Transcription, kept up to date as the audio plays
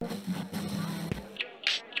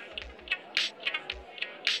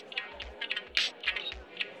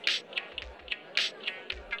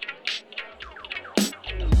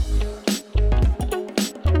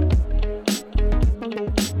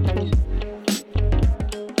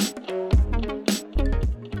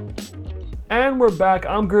we're back.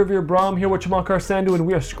 I'm Gurveer Brahm here with Chamakar Sandhu, and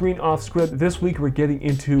we are Screen Off Script. This week we're getting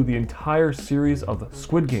into the entire series of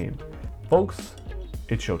Squid Game. Folks,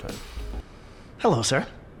 it's showtime. Hello, sir.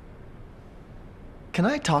 Can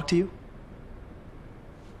I talk to you?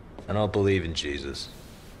 I don't believe in Jesus.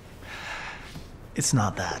 It's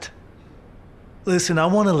not that. Listen, I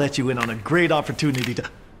want to let you in on a great opportunity to...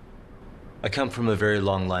 I come from a very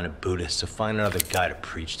long line of Buddhists, so find another guy to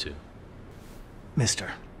preach to.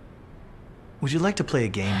 Mister, would you like to play a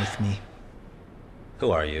game with me?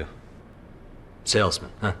 Who are you?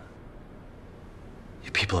 Salesman, huh?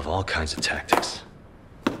 You people have all kinds of tactics.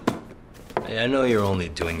 Hey, I know you're only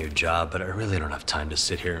doing your job, but I really don't have time to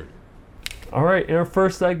sit here. All right, in our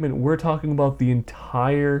first segment, we're talking about the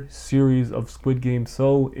entire series of Squid Game.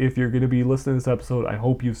 So if you're going to be listening to this episode, I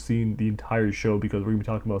hope you've seen the entire show, because we're going to be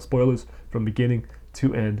talking about spoilers from beginning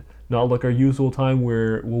to end. Not like our usual time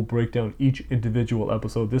where we'll break down each individual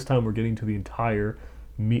episode. This time we're getting to the entire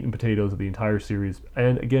meat and potatoes of the entire series.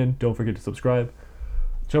 And again, don't forget to subscribe.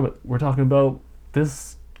 Gentlemen, we're talking about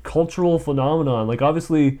this cultural phenomenon. Like,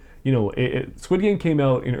 obviously, you know, Squid Game came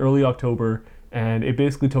out in early October, and it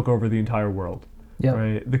basically took over the entire world. Yeah.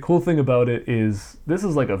 Right. The cool thing about it is this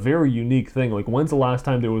is like a very unique thing. Like, when's the last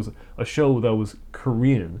time there was a show that was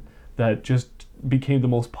Korean that just became the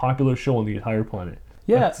most popular show on the entire planet?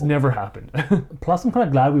 Yeah. It's never happened. Plus, I'm kind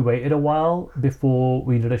of glad we waited a while before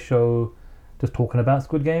we did a show just talking about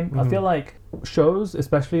Squid Game. I feel like shows,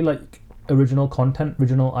 especially like original content,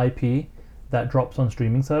 original IP that drops on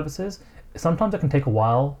streaming services, sometimes it can take a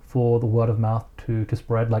while for the word of mouth to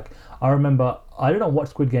spread. Like, I remember I didn't watch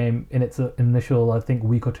Squid Game in its initial, I think,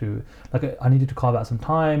 week or two. Like, I needed to carve out some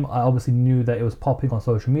time. I obviously knew that it was popping on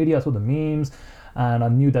social media. I saw the memes, and I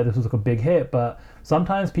knew that this was like a big hit. But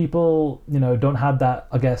sometimes people, you know, don't have that,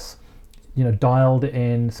 I guess, you know, dialed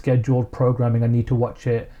in, scheduled programming. I need to watch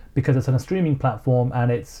it because it's on a streaming platform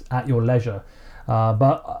and it's at your leisure.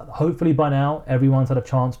 But hopefully by now, everyone's had a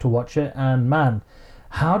chance to watch it. And man,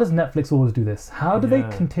 how does Netflix always do this? How do they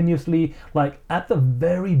continuously, like, at the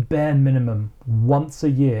very bare minimum, once a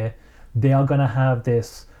year, they are going to have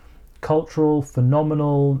this cultural,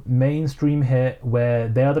 phenomenal, mainstream hit where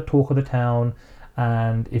they are the talk of the town.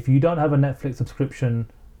 And if you don't have a Netflix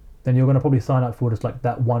subscription, then you're going to probably sign up for just like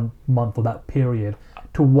that 1 month or that period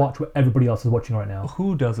to watch what everybody else is watching right now.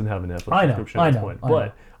 Who doesn't have a Netflix subscription at this point?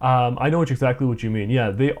 But I know exactly what you mean.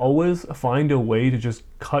 Yeah, they always find a way to just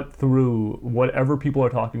cut through whatever people are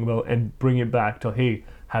talking about and bring it back to, hey,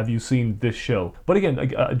 have you seen this show? But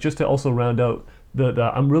again, just to also round out,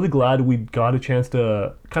 I'm really glad we got a chance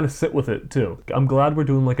to kind of sit with it too. I'm glad we're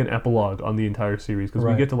doing like an epilogue on the entire series, because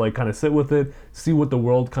we get to like kind of sit with it, see what the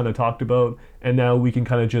world kind of talked about, and now we can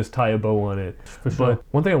kind of just tie a bow on it. For sure. But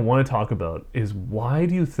one thing I want to talk about is, why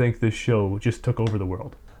do you think this show just took over the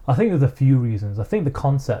world? I think there's a few reasons. I think the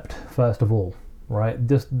concept, first of all, right?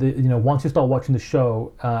 Just you know, once you start watching the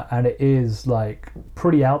show, and it is like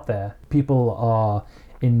pretty out there, people are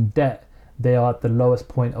in debt. They are at the lowest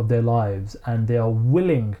point of their lives, and they are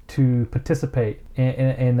willing to participate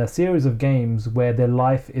in a series of games where their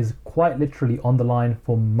life is quite literally on the line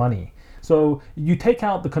for money. So you take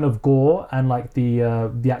out the kind of gore and like the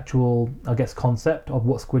actual, I guess, concept of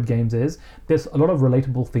what Squid Games is. There's a lot of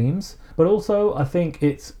relatable themes, but also I think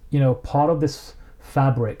it's, you know, part of this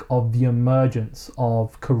fabric of the emergence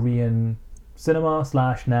of Korean cinema /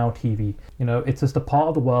 now TV. You know, it's just a part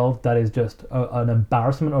of the world that is just an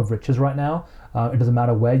embarrassment of riches right now. It doesn't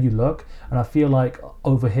matter where you look. And I feel like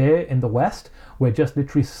over here in the West, we're just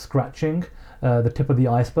literally scratching the tip of the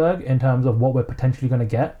iceberg in terms of what we're potentially going to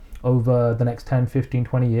get over the next 10, 15,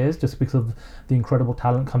 20 years, just because of the incredible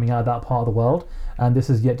talent coming out of that part of the world. And this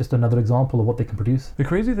is yet just another example of what they can produce. The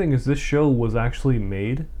crazy thing is, this show was actually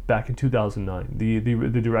made back in 2009.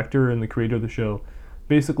 The director and the creator of the show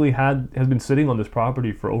basically has been sitting on this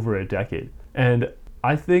property for over a decade. And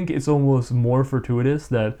I think it's almost more fortuitous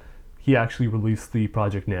that he actually released the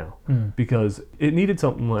project now, because it needed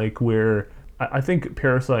something like where I think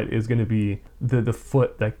Parasite is going to be the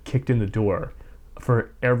foot that kicked in the door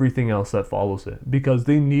for everything else that follows it, because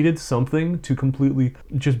they needed something to completely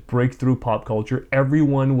just break through pop culture.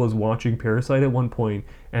 Everyone was watching Parasite at one point,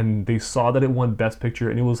 and they saw that it won Best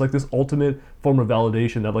Picture, and it was like this ultimate form of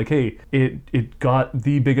validation that, like, hey, it got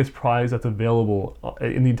the biggest prize that's available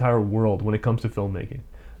in the entire world when it comes to filmmaking.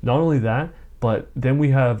 Not only that, but then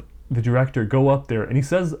we have the director go up there and he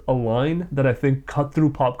says a line that I think cut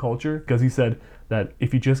through pop culture, because he said that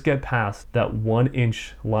if you just get past that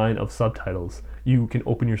 1-inch line of subtitles, you can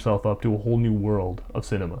open yourself up to a whole new world of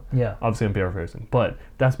cinema. Yeah. Obviously, I'm paraphrasing, but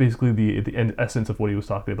that's basically the essence of what he was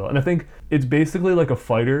talking about. And I think it's basically like a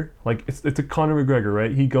fighter. Like it's a Conor McGregor,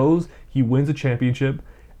 right? He goes, he wins a championship,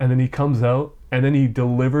 and then he comes out, and then he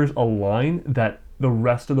delivers a line that the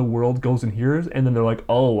rest of the world goes and hears, and then they're like,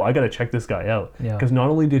 oh, I gotta check this guy out. Yeah. Because not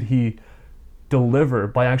only did he deliver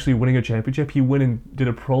by actually winning a championship, he went and did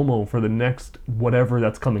a promo for the next whatever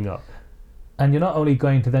that's coming up. And you're not only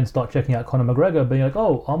going to then start checking out Conor McGregor, but you're like,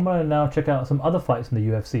 oh, I'm going to now check out some other fights in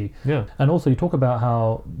the UFC. Yeah. And also, you talk about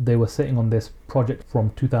how they were sitting on this project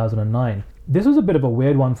from 2009. This was a bit of a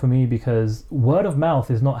weird one for me because word of mouth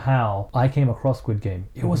is not how I came across Squid Game.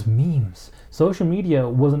 It was memes. Social media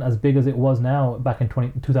wasn't as big as it was now back in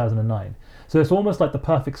 2009. So it's almost like the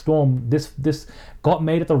perfect storm. This got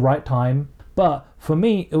made at the right time. But for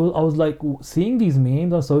me, I was like seeing these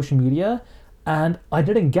memes on social media, and I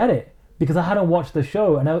didn't get it because I hadn't watched the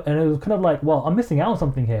show, and it was kind of like, well, I'm missing out on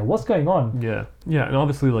something here. What's going on? Yeah, and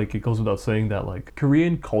obviously, like, it goes without saying that, like,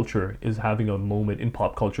 Korean culture is having a moment in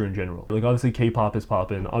pop culture in general. Like, obviously, K-pop is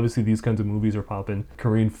popping. Obviously, these kinds of movies are popping.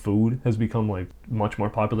 Korean food has become, like, much more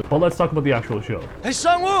popular. But let's talk about the actual show. Hey,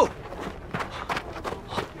 Sang-woo!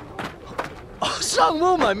 Oh,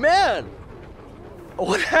 Sang-woo, my man!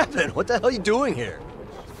 What happened? What the hell are you doing here?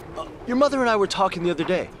 Your mother and I were talking the other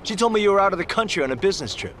day. She told me you were out of the country on a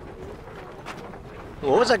business trip.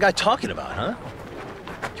 What was that guy talking about, huh?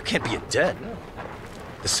 You can't be a dead.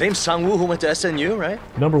 The same Sang-woo who went to SNU, right?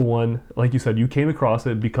 Number one, like you said, you came across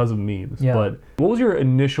it because of memes. Yeah. But what was your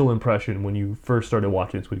initial impression when you first started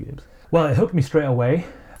watching Squid Games? Well, it hooked me straight away.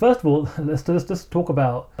 First of all, let's just talk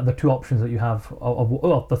about the two options that you have,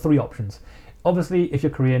 of the three options. Obviously, if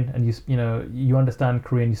you're Korean and you understand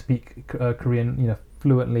Korean, you speak Korean,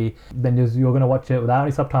 fluently, then you're going to watch it without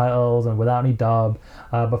any subtitles and without any dub.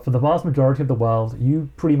 But for the vast majority of the world, you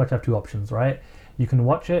pretty much have two options, right? You can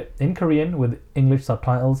watch it in Korean with English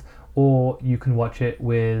subtitles, or you can watch it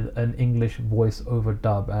with an English voice over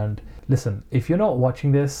dub. And listen, if you're not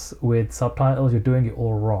watching this with subtitles, you're doing it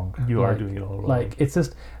all wrong. You are doing it all wrong. Like, it's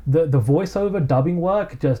just the voiceover dubbing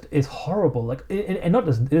work just is horrible. Like, and not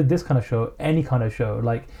just this kind of show, any kind of show.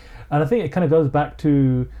 Like, and I think it kind of goes back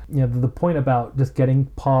to the point about just getting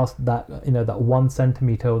past that that 1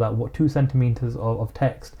 centimeter or that 2 centimeters of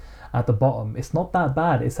text at the bottom. It's not that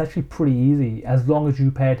bad. It's actually pretty easy as long as you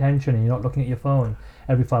pay attention and you're not looking at your phone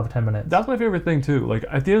every 5 or 10 minutes. That's my favorite thing too. Like,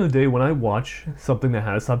 at the end of the day, when I watch something that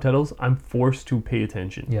has subtitles, I'm forced to pay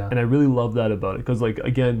attention. Yeah. And I really love that about it because, like,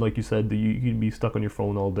 again, like you said, you can be stuck on your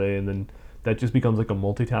phone all day, and then that just becomes like a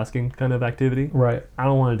multitasking kind of activity. Right. I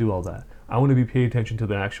don't want to do all that. I want to be paying attention to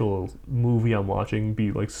the actual movie I'm watching,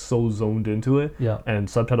 be like so zoned into it. Yeah. And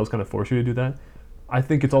subtitles kind of force you to do that. I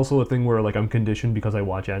think it's also a thing where, like, I'm conditioned because I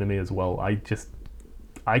watch anime as well.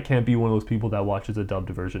 I can't be one of those people that watches a dubbed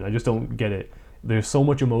version. I just don't get it. There's so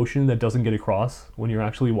much emotion that doesn't get across when you're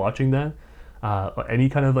actually watching that. Any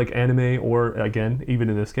kind of like anime, or again, even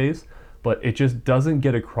in this case, but it just doesn't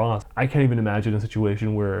get across. I can't even imagine a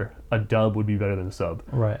situation where a dub would be better than a sub.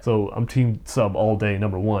 Right. So I'm team sub all day,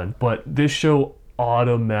 number one. But this show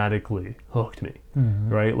automatically hooked me,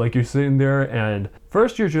 right? Like, you're sitting there and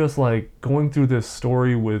first you're just like going through this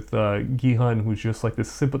story with Gi-hun, who's just like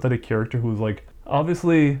this sympathetic character who's like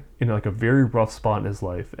obviously in like a very rough spot in his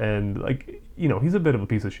life, and like, he's a bit of a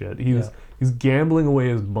piece of shit. He's gambling away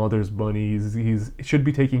his mother's money. He should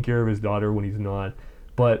be taking care of his daughter when he's not.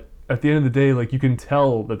 But at the end of the day, like, you can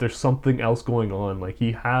tell that there's something else going on. Like,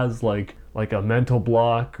 he has like a mental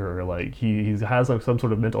block, or like he has like some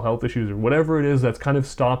sort of mental health issues, or whatever it is that's kind of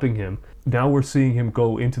stopping him. Now we're seeing him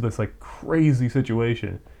go into this like crazy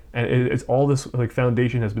situation, and it's all this like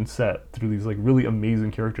foundation has been set through these like really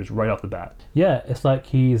amazing characters right off the bat. Yeah, it's like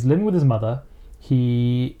he's living with his mother.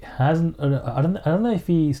 He hasn't. I don't know if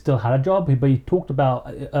he still had a job, but he talked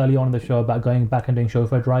about early on in the show about going back and doing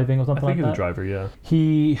chauffeur driving or something like that. I think he's a driver, yeah.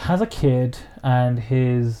 He has a kid, and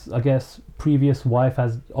his, I guess, previous wife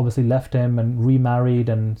has obviously left him and remarried,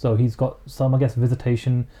 and so he's got some, I guess,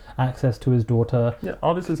 visitation access to his daughter. Yeah,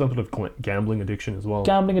 obviously some sort of gambling addiction as well.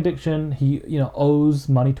 Gambling addiction. He, owes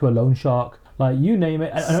money to a loan shark. Like, you name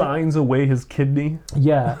it. Signs away his kidney.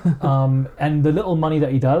 Yeah. And the little money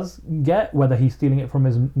that he does get, whether he's stealing it from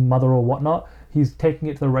his mother or whatnot, he's taking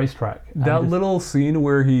it to the racetrack. That little scene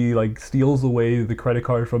where he like steals away the credit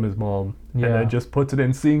card from his mom, and then just puts it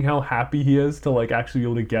in, seeing how happy he is to like actually be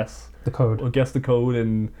able to guess the code. Or guess the code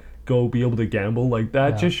and go be able to gamble. Like,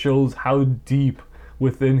 that just shows how deep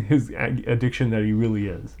within his addiction that he really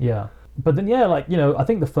is. Yeah. But then, I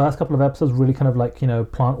think the first couple of episodes really kind of like,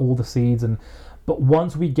 plant all the seeds. But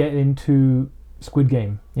once we get into Squid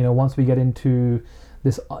Game, once we get into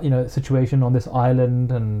this situation on this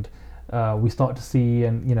island, and we start to see,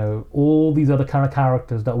 and all these other kind of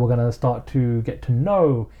characters that we're going to start to get to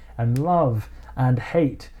know and love and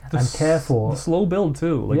hate and care for. The slow build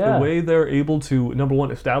too, like Yeah. the way they're able to, number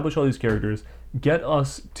one, establish all these characters, get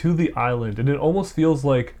us to the island, and it almost feels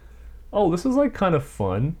like, oh, this is like kind of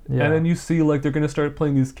fun. Yeah. And then you see like they're gonna start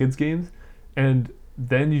playing these kids games, and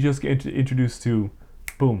then you just get introduced to,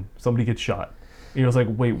 boom, somebody gets shot. It's like,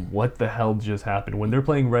 wait, what the hell just happened? When they're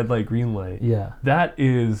playing red light, green light, Yeah. that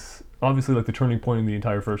is obviously like the turning point in the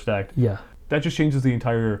entire first act. Yeah. That just changes the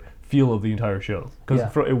entire feel of the entire show, because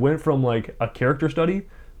Yeah. it went from like a character study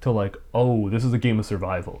to like, oh, this is a game of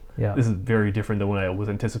survival. Yeah. This is very different than what I was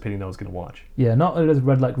anticipating that I was going to watch. Yeah, not only does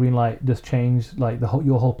red light, green light just change like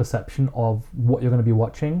your whole perception of what you're going to be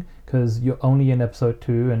watching, because you're only in episode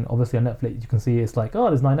 2, and obviously on Netflix you can see it's like, oh,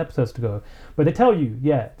 there's 9 episodes to go, but they tell you,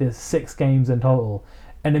 yeah, there's 6 games in total,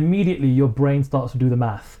 and immediately your brain starts to do the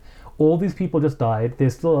math. All these people just died.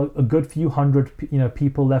 There's still a good few hundred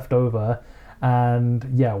people left over. And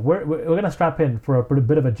yeah, we're going to strap in for a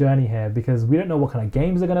bit of a journey here, because we don't know what kind of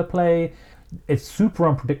games they're going to play. It's super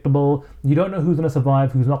unpredictable. You don't know who's going to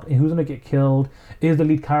survive, who's going to get killed. Is the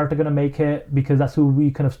lead character going to make it? Because that's who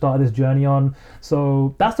we kind of started this journey on.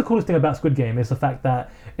 So that's the coolest thing about Squid Game, is the fact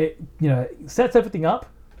that it sets everything up,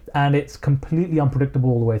 and it's completely unpredictable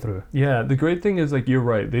all the way through. Yeah, the great thing is, like, you're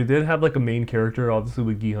right, they did have like a main character, obviously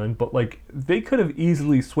with Gi-hun, but like they could have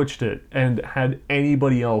easily switched it and had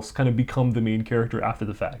anybody else kind of become the main character after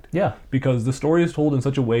the fact. Yeah. Because the story is told in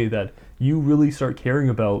such a way that you really start caring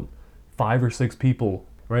about 5 or 6 people,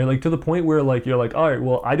 right? Like to the point where like you're like, all right,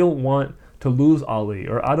 well, I don't want to lose Ali,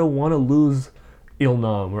 or I don't want to lose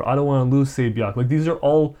Ilnam, or I don't want to lose Sae-byeok. Like these are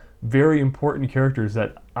all very important characters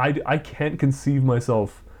that I can't conceive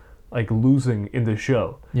myself like losing in the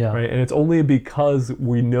show. Yeah. Right. And it's only because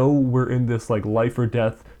we know we're in this like life or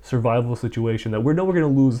death survival situation that we know we're gonna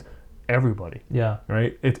lose everybody. Yeah.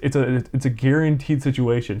 Right. It's a guaranteed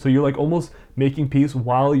situation. So you're like almost making peace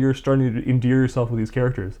while you're starting to endear yourself with these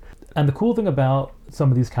characters. And the cool thing about some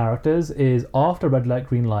of these characters is after red light,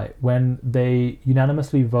 green light, when they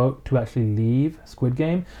unanimously vote to actually leave Squid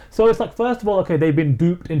Game. So it's like, first of all, okay, they've been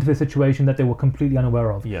duped into the situation that they were completely unaware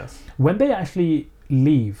of. Yes. When they actually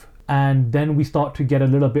leave, and then we start to get a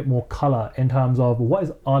little bit more color in terms of what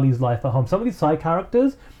is Ali's life at home. Some of these side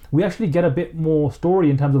characters, we actually get a bit more story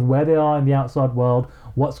in terms of where they are in the outside world,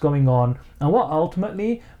 what's going on, and what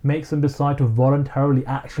ultimately makes them decide to voluntarily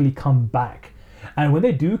actually come back. And when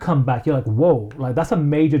they do come back, you're like, whoa, like that's a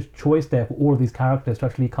major choice there for all of these characters to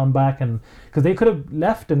actually come back, and because they could have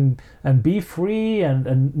left and be free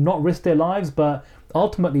and not risk their lives, but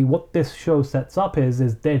ultimately what this show sets up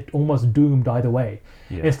is they're almost doomed either way.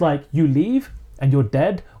 Yeah. It's like you leave and you're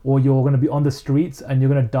dead, or you're going to be on the streets and you're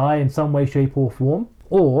going to die in some way, shape or form,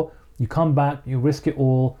 or you come back, you risk it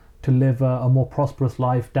all to live a more prosperous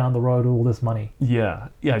life down the road with all this money. Yeah,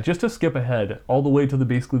 just to skip ahead all the way to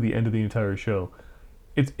basically the end of the entire show.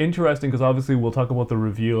 It's interesting because obviously we'll talk about the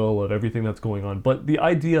reveal of everything that's going on, but the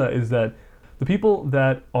idea is that the people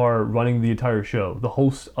that are running the entire show, the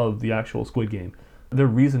hosts of the actual Squid Game, their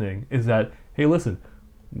reasoning is that, hey, listen,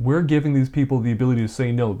 we're giving these people the ability to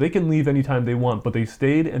say no. They can leave anytime they want, but they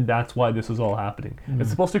stayed, and that's why this is all happening. It's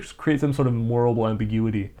supposed to create some sort of moral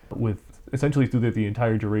ambiguity with essentially through the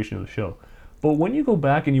entire duration of the show. But when you go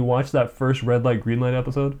back and you watch that first red light, green light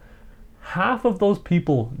episode, half of those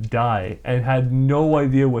people die and had no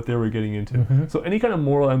idea what they were getting into. So any kind of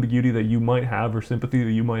moral ambiguity that you might have or sympathy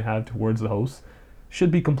that you might have towards the hosts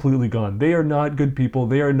should be completely gone. They are not good people.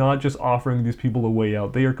 They are not just offering these people a way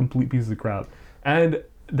out. They are complete pieces of crap. And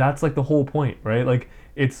that's like the whole point, right? Like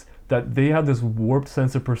it's that they have this warped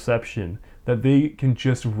sense of perception that they can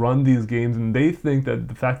just run these games, and they think that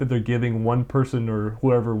the fact that they're giving one person or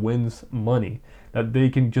whoever wins money, that they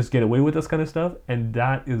can just get away with this kind of stuff, and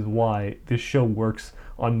that is why this show works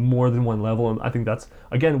on more than one level. And I think that's,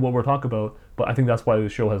 again, what we're talking about, but I think that's why the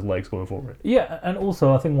show has legs going forward. Yeah, and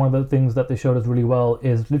also I think one of the things that they showed us really well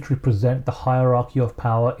is literally present the hierarchy of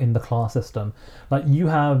power in the class system. Like you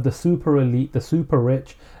have the super elite, the super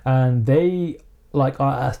rich, and they like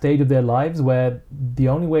are at a stage of their lives where the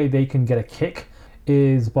only way they can get a kick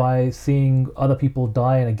is by seeing other people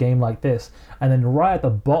die in a game like this. And then right at the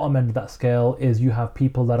bottom end of that scale is you have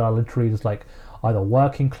people that are literally just like either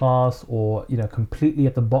working class or completely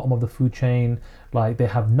at the bottom of the food chain. Like they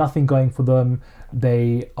have nothing going for them.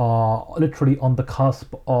 They are literally on the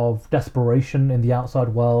cusp of desperation in the outside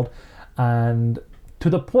world, and to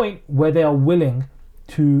the point where they are willing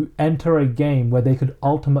to enter a game where they could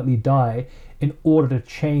ultimately die in order to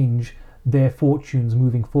change their fortunes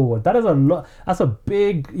moving forward. That is a lot. That's a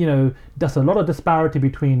big, that's a lot of disparity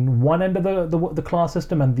between one end of the class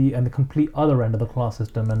system and the complete other end of the class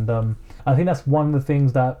system. And I think that's one of the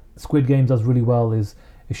things that Squid Games does really well is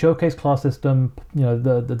showcase class system,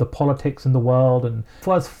 the politics in the world. And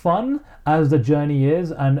for as fun as the journey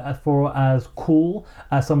is, and for as cool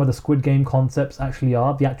as some of the Squid Game concepts actually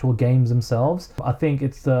are, the actual games themselves, I think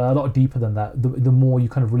it's a lot deeper than that. The more you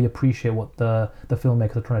kind of really appreciate what the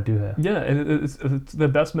filmmakers are trying to do here. Yeah, and it's the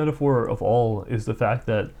best metaphor of all is the fact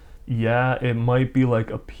that, yeah, it might be like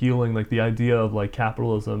appealing, like the idea of like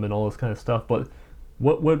capitalism and all this kind of stuff, but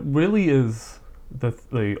what really is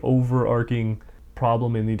the overarching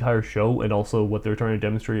problem in the entire show, and also what they're trying to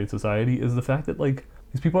demonstrate in society, is the fact that like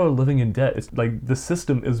these people are living in debt. It's like the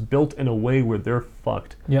system is built in a way where they're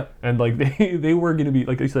fucked. Yep. And like they were going to be,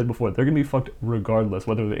 like I said before, they're going to be fucked regardless,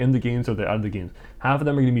 whether they're in the games or they're out of the games. Half of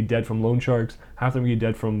them are going to be dead from loan sharks. Half of them are going to be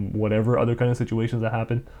dead from whatever other kind of situations that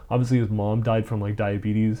happen. Obviously, his mom died from like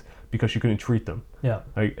diabetes because she couldn't treat them. Yeah.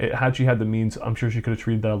 Like had she had the means, I'm sure she could have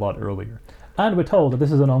treated that a lot earlier. And we're told that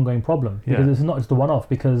this is an ongoing problem because it's not just a one-off,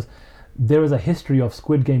 because there is a history of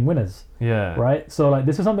Squid Game winners. Yeah. Right? So like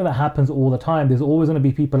this is something that happens all the time. There's always going to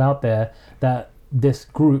be people out there that this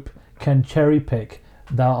group can cherry pick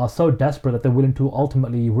that are so desperate that they're willing to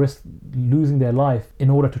ultimately risk losing their life in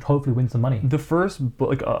order to hopefully win some money. The first,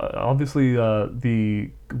 like obviously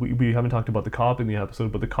we haven't talked about the cop in the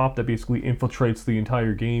episode, but the cop that basically infiltrates the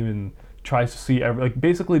entire game and tries to see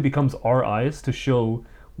basically becomes our eyes to show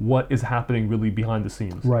what is happening really behind the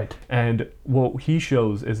scenes. Right. And what he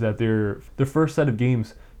shows is that their first set of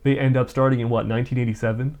games, they end up starting in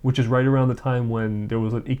 1987, which is right around the time when there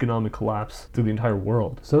was an economic collapse through the entire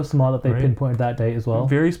world. So smart that they pinpointed that date as well.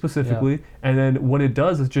 Very specifically. Yeah. And then what it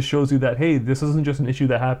does is just shows you that, hey, this isn't just an issue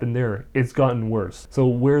that happened there. It's gotten worse. So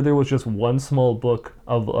where there was just one small book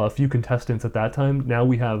of a few contestants at that time, now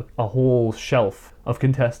we have a whole shelf of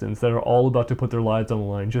contestants that are all about to put their lives on the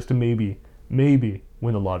line just to maybe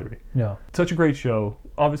win the lottery. Yeah. Such a great show.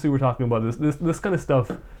 Obviously, we're talking about this kind of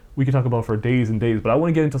stuff we could talk about for days and days, but I want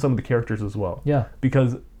to get into some of the characters as well. Yeah.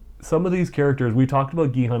 Because some of these characters, we talked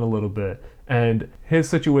about Gihan a little bit, and his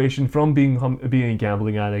situation from being a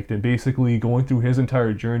gambling addict and basically going through his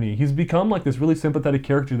entire journey, he's become like this really sympathetic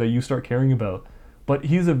character that you start caring about. But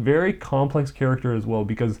he's a very complex character as well,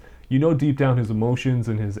 because deep down his emotions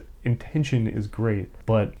and his intention is great,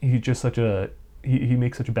 but he's just he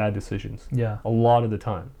makes such bad decisions. Yeah. A lot of the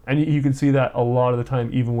time. And you can see that a lot of the time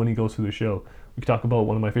even when he goes through the show. We could talk about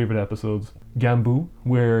one of my favorite episodes, Gambu,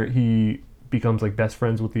 where he becomes like best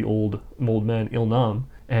friends with the old man Il-nam.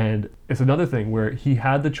 And it's another thing where he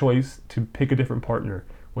had the choice to pick a different partner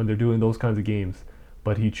when they're doing those kinds of games,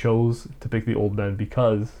 but he chose to pick the old man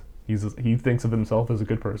because he thinks of himself as a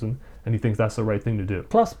good person, and he thinks that's the right thing to do.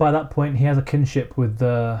 Plus, by that point, he has a kinship with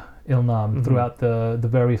Il-nam throughout the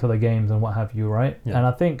various other games and what have you, right? Yeah. And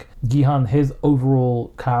I think Gihan, his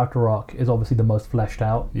overall character arc is obviously the most fleshed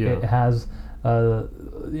out. Yeah. It has...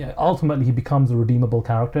 ultimately he becomes a redeemable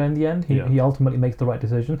character in the end. He ultimately makes the right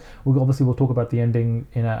decision. We'll talk about the ending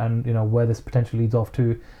and where this potentially leads off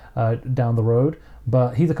to down the road,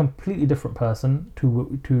 but he's a completely different person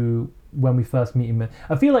to when we first meet him.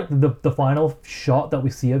 I feel like the final shot that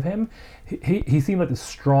we see of him, he seemed like this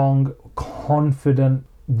strong, confident,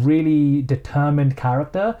 really determined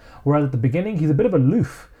character, whereas at the beginning he's a bit of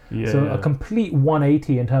aloof. Yeah. So a complete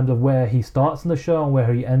 180 in terms of where he starts in the show and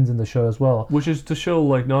where he ends in the show as well. Which is to show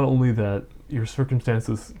like not only that your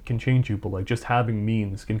circumstances can change you, but like just having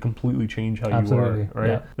means can completely change how Absolutely. You are. Right.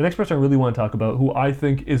 Yeah. The next person I really want to talk about, who I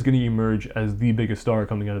think is going to emerge as the biggest star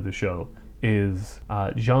coming out of the show, is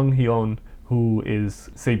Jang Hyun, who is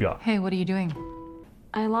Saebyeok. Hey, what are you doing?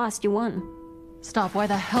 I lost. You won. Stop. Why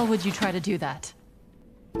the hell would you try to do that?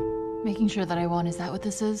 Making sure that I won, is that what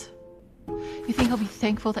this is? You think I'll be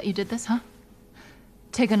thankful that you did this, huh?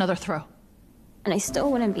 Take another throw. And I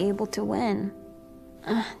still wouldn't be able to win.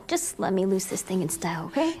 Just let me lose this thing in style,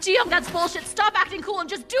 okay? Geoff, that's bullshit. Stop acting cool and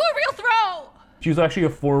just do a real throw! She's actually a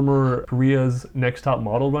former Korea's Next Top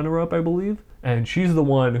Model runner-up, I believe. And she's the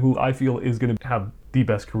one who I feel is going to have the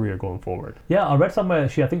best career going forward. Yeah, I read somewhere I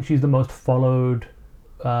think she's the most followed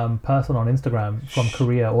person on Instagram from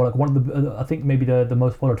Korea, or like one of the I think maybe the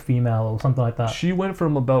most followed female or something like that. She went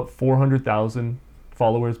from about 400,000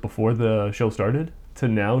 followers before the show started to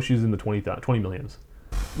now she's in the 20 millions,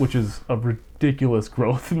 which is a ridiculous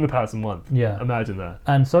growth in the past month. Yeah, imagine that.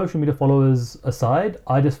 And social media followers aside,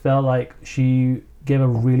 I just felt like she gave a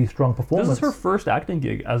really strong performance. This is her first acting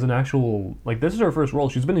gig as an actual, this is her first role.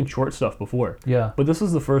 She's been in short stuff before. Yeah. But this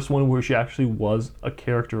is the first one where she actually was a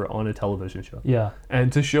character on a television show. Yeah.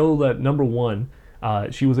 And to show that, number one,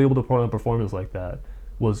 she was able to put on a performance like that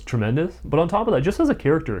was tremendous. But on top of that, just as a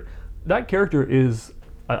character, that character is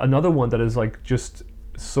another one that is like just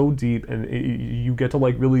so deep, and you get to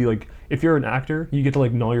like really like, if you're an actor, you get to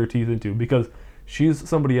like gnaw your teeth into, because she's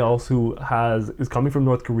somebody else who is coming from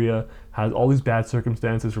North Korea, has all these bad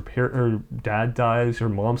circumstances. Her dad dies, her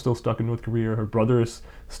mom's still stuck in North Korea, her brother is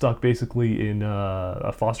stuck basically in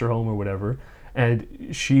a foster home or whatever, and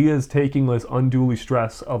she is taking this unduly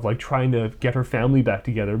stress of like trying to get her family back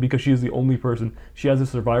together, because she is the only person, she has a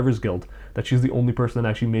survivor's guilt that she's the only person that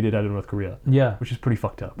actually made it out of North Korea. Yeah. Which is pretty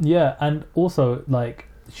fucked up. Yeah, and also like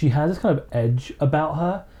she has this kind of edge about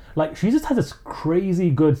her. Like she just has this crazy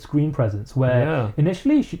good screen presence where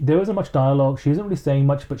initially there wasn't much dialogue, she isn't really saying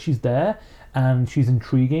much, but she's there and she's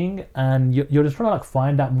intriguing, and you're just trying to like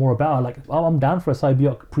find out more about her. Like, oh, I'm down for a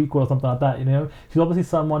Cyberpunk prequel or something like that, you know? She's obviously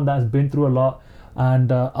someone that's been through a lot,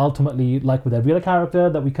 and ultimately, like with every other character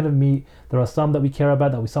that we kind of meet, there are some that we care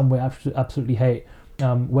about, that we some way absolutely hate.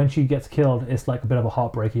 When she gets killed, it's like a bit of a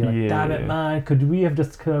heartbreak. You're like, damn it, man! Could we have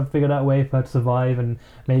just kind of figured out a way for her to survive and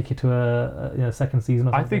make it to a second season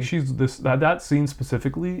or something? I think she's that scene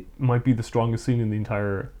specifically might be the strongest scene in the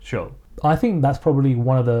entire show. I think that's probably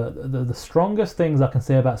one of the strongest things I can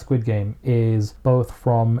say about Squid Game, is both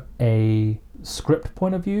from a script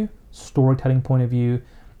point of view, storytelling point of view,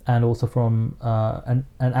 and also from an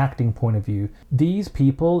acting point of view. These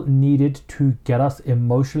people needed to get us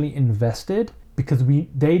emotionally invested, because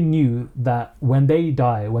they knew that when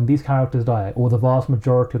these characters die, or the vast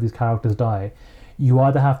majority of these characters die, you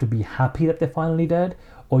either have to be happy that they're finally dead,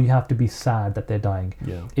 or you have to be sad that they're dying.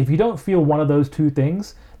 Yeah. If you don't feel one of those two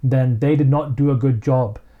things, then they did not do a good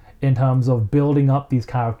job in terms of building up these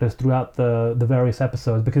characters throughout the various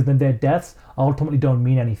episodes, because then their deaths ultimately don't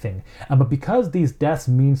mean anything. But because these deaths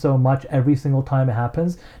mean so much every single time it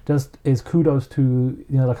happens, just is kudos to,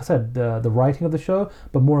 you know, like I said, the writing of the show,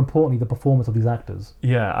 but more importantly, the performance of these actors.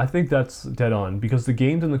 Yeah, I think that's dead on, because the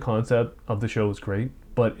games and the concept of the show is great,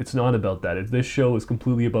 but it's not about that. This show is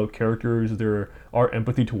completely about characters, our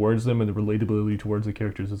empathy towards them, and the relatability towards the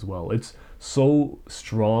characters as well. It's so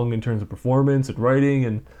strong in terms of performance and writing,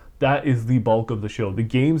 and that is the bulk of the show. The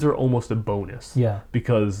games are almost a bonus. Yeah.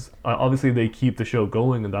 Because obviously they keep the show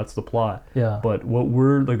going, and that's the plot. Yeah. But what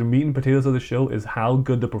we're like, the meat and potatoes of the show is how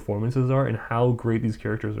good the performances are and how great these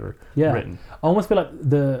characters are written. I almost feel like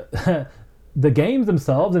the games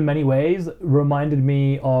themselves in many ways reminded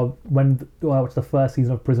me of when I watched the first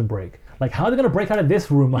season of Prison Break. Like, how are they going to break out of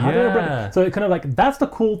this room? So it kind of like, that's the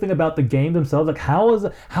cool thing about the game themselves. Like, how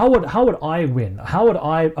would I win? How would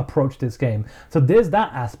I approach this game? So there's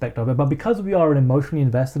that aspect of it. But because we are emotionally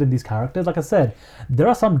invested in these characters, like I said, there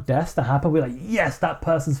are some deaths that happen. We're like, yes, that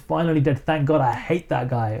person's finally dead. Thank God, I hate that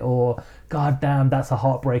guy. Or, God damn, that's a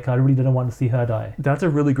heartbreaker. I really didn't want to see her die. That's a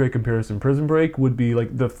really great comparison. Prison Break would be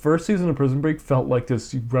like, the first season of Prison Break felt like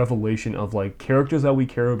this revelation of like characters that we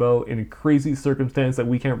care about in a crazy circumstance that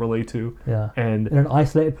we can't relate to. Yeah. And in an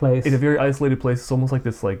isolated place. In a very isolated place. It's almost like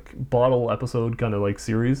this like bottle episode kind of like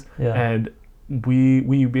series. Yeah. And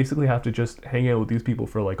we basically have to just hang out with these people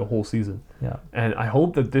for like a whole season. Yeah. And I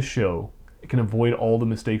hope that this show can avoid all the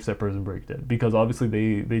mistakes that Prison Break did, because obviously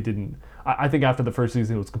they didn't. I think after the first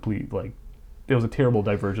season it was complete, like, it was a terrible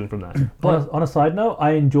diversion from that. But on a side note,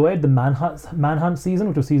 I enjoyed the Manhunt season,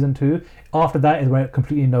 which was season 2. After that is where it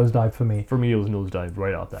completely nosedived for me. For me, it was nosedive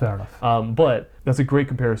right off that. Fair enough. But that's a great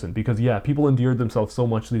comparison, because people endeared themselves so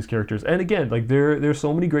much to these characters. And again, like there's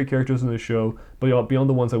so many great characters in this show, but beyond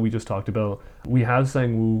the ones that we just talked about, we have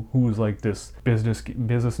Sang-woo, who's like this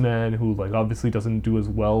businessman who like obviously doesn't do as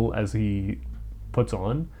well as he puts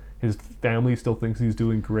on. His family still thinks he's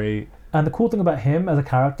doing great. And the cool thing about him as a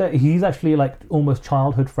character, he's actually like almost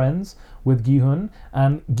childhood friends with Gi-hun,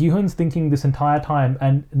 and Gi-hun's thinking this entire time,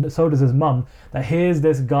 and so does his mum, that here's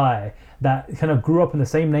this guy that kind of grew up in the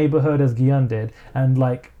same neighborhood as Gi-hun did, and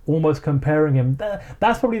like almost comparing him.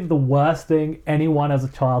 That's probably the worst thing anyone as a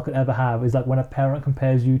child could ever have, is like when a parent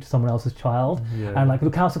compares you to someone else's child, and like,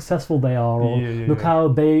 look how successful they are, or look how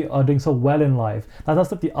they are doing so well in life.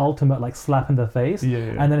 That's like the ultimate like slap in the face.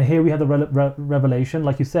 And then here we have the revelation,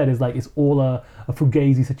 like you said, is like, it's all a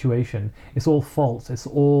fugazi situation. It's all false. It's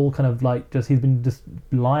all kind of like he's been just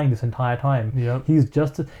lying this entire time.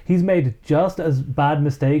 He's made just as bad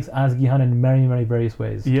mistakes as Gi-hun in many, many various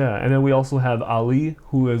ways. And then we also have Ali,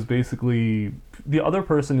 who is basically the other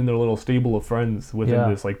person in their little stable of friends within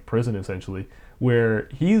this like prison, essentially, where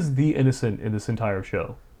he's the innocent in this entire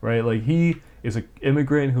show, right? Like, he is an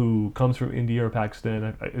immigrant who comes from India or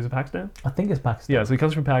Pakistan. Is it Pakistan? I think it's Pakistan. Yeah, so he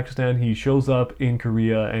comes from Pakistan. He shows up in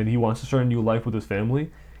Korea and he wants to start a new life with his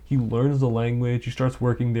family. He learns the language. He starts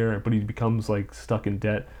working there, but he becomes like stuck in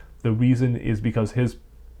debt. the reason is because his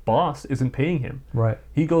boss isn't paying him. Right.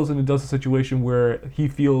 He goes in and does a situation where he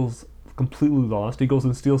feels completely lost. He goes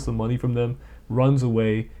and steals some money from them, runs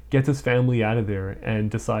away, gets his family out of there,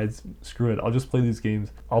 and decides, screw it, I'll just play these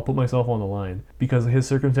games. I'll put myself on the line, because his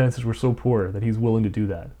circumstances were so poor that he's willing to do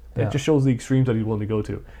that. Yeah. It just shows the extremes that he's willing to go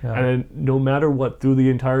to. Yeah. And no matter what, through the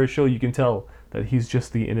entire show, you can tell that he's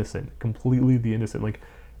just the innocent, completely the innocent. Like,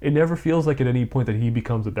 it never feels like at any point that he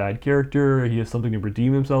becomes a bad character, or he has something to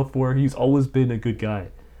redeem himself for. He's always been a good guy.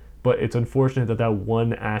 But it's unfortunate that that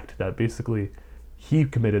one act that basically he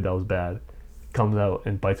committed that was bad comes out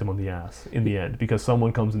and bites him on the ass in the end, because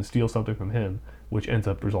someone comes and steals something from him, which ends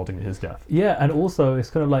up resulting in his death. Yeah, and also it's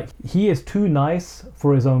kind of like he is too nice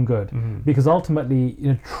for his own good, because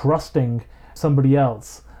ultimately, trusting somebody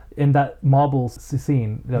else in that marbles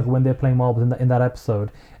scene, like when they're playing marbles in that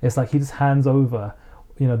episode, it's like he just hands over,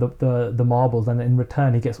 the marbles, and in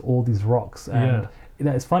return he gets all these rocks. And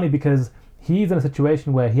it's funny because he's in a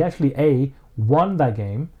situation where he actually won that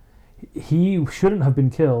game. He shouldn't have been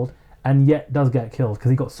killed, and yet does get killed because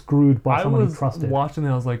he got screwed by someone he trusted. I was watching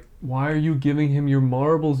that, I was like, why are you giving him your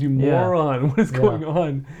marbles, you moron? What is going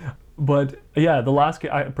on? But yeah, the last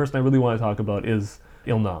person I really want to talk about is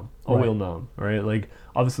Ilnam. Ilnam, right? Like,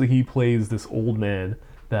 obviously he plays this old man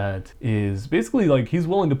that is basically like, he's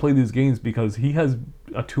willing to play these games because he has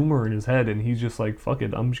a tumor in his head, and he's just like, fuck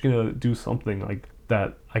it, I'm just gonna do something like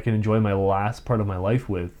that I can enjoy my last part of my life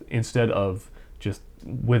with, instead of just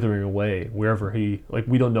withering away wherever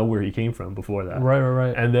we don't know where he came from before that.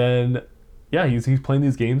 Right. And then, yeah, he's playing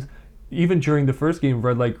these games. Even during the first game,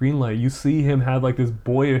 Red Light, Green Light, you see him have like this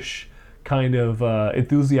boyish kind of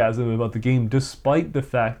enthusiasm about the game, despite the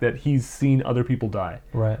fact that he's seen other people die.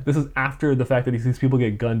 Right. This is after the fact that he sees people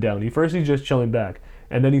get gunned down. He's just chilling back,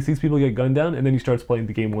 and then he sees people get gunned down, and then he starts playing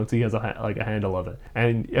the game once he has a handle of it.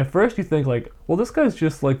 And at first you think like, well, this guy's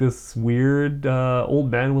just like this weird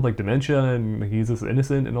old man with like dementia, and he's this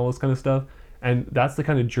innocent and all this kind of stuff. And that's the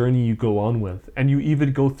kind of journey you go on with. And you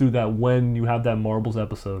even go through that when you have that Marbles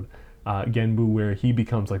episode, Genbu, where he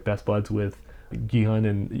becomes like best buds with Gi-hun.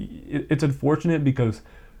 And it's unfortunate because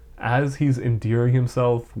as he's endearing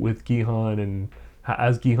himself with Gi-hun, and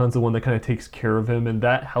as Gi-hun's the one that kind of takes care of him, and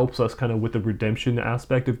that helps us kind of with the redemption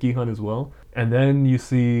aspect of Gi-hun as well. And then you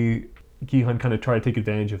see Gi-hun kind of try to take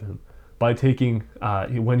advantage of him by taking,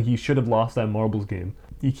 when he should have lost that marbles game,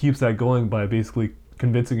 he keeps that going by basically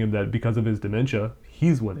convincing him that because of his dementia,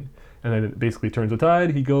 he's winning. And then it basically turns the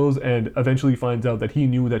tide. He goes and eventually finds out that he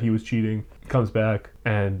knew that he was cheating, comes back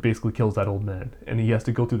and basically kills that old man. And he has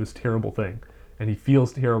to go through this terrible thing. And he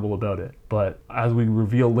feels terrible about it. But as we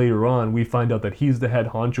reveal later on, we find out that he's the head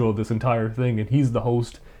honcho of this entire thing, and he's the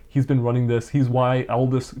host. He's been running this. He's why all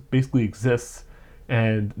this basically exists.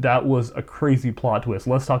 And that was a crazy plot twist.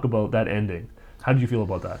 Let's talk about that ending. How did you feel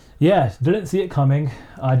about that? Yeah, didn't see it coming.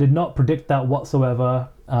 I did not predict that whatsoever.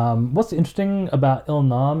 What's interesting about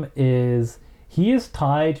Ilnam is he is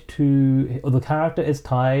tied to, or the character is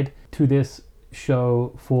tied to this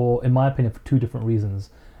show for, in my opinion, for two different reasons.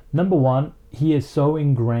 Number one, he is so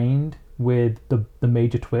ingrained with the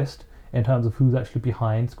major twist in terms of who's actually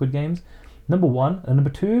behind Squid Games. Number one. And number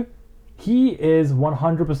two, he is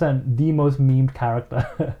 100% the most memed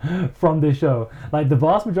character from this show. Like, the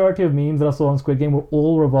vast majority of memes that I saw on Squid Game were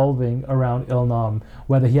all revolving around Ilnam,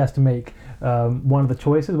 whether he has to make one of the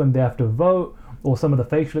choices when they have to vote, or some of the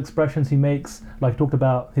facial expressions he makes, like talked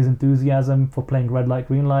about his enthusiasm for playing Red Light,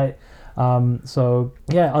 Green Light. So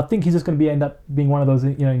yeah, I think he's just going to end up being one of those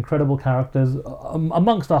incredible characters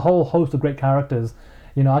amongst a whole host of great characters.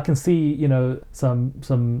 I can see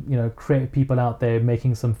some creative people out there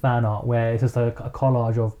making some fan art where it's just a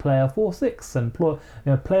collage of player 4-6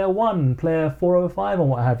 and player 1, player 405 and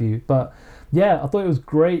what have you. But yeah, I thought it was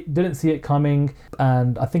great. Didn't see it coming,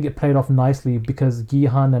 and I think it played off nicely because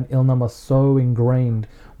Gi-hun and Ilnam are so ingrained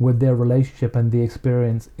with their relationship and the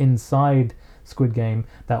experience inside Squid Game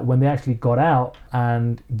that when they actually got out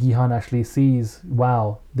and Gi-hun actually sees,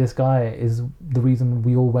 wow, this guy is the reason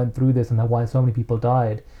we all went through this and why so many people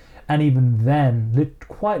died, and even then,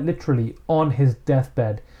 quite literally on his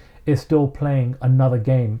deathbed, is still playing another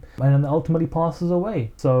game and then ultimately passes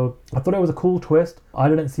away. So I thought it was a cool twist. I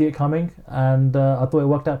didn't see it coming, and I thought it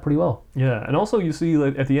worked out pretty well. Yeah, and also you see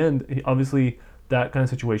like, at the end, obviously that kind of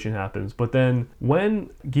situation happens. But then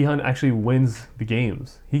when Gi-hun actually wins the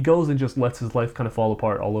games, he goes and just lets his life kind of fall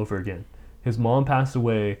apart all over again. His mom passed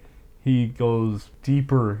away. He goes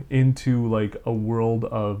deeper into like a world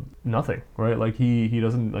of nothing, right? Like he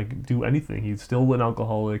doesn't like do anything. He's still an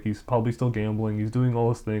alcoholic. He's probably still gambling. He's doing all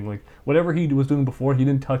this thing. Like whatever he was doing before, he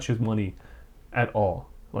didn't touch his money at all.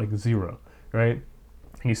 Like zero, right?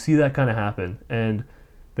 And you see that kind of happen. And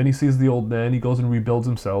Then he sees the old man. He goes and rebuilds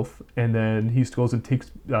himself, and then he goes and takes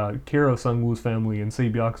care of Sung-woo's family and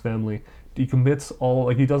Se-byok's family. He commits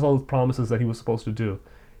he does all the promises that he was supposed to do,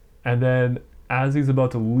 and then as he's about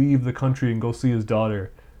to leave the country and go see his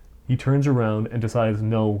daughter, he turns around and decides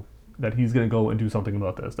no, that he's gonna go and do something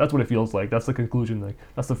about this. That's what it feels like. That's the conclusion. Like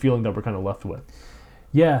that's the feeling that we're kind of left with.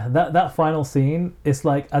 Yeah, that final scene, it's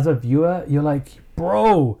like, as a viewer, you're like,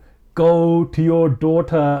 bro, go to your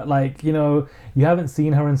daughter. Like, you know, you haven't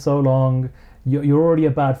seen her in so long. You're already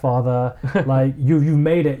a bad father. Like, you've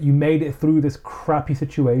made it. You made it through this crappy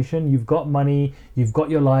situation. You've got money. You've got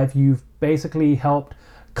your life. You've basically helped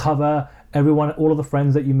cover everyone, all of the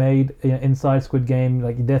friends that you made inside Squid Game.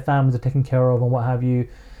 Like, their families are taken care of and what have you.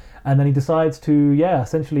 And then he decides to,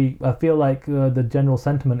 essentially, I feel like the general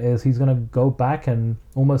sentiment is he's going to go back and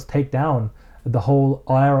almost take down the whole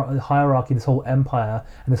hierarchy, this whole empire,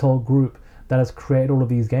 and this whole group that has created all of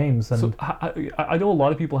these games. And so I know a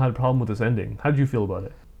lot of people had a problem with this ending. How did you feel about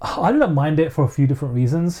it? I didn't mind it for a few different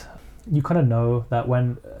reasons. You kind of know that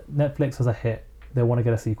when Netflix has a hit, they want to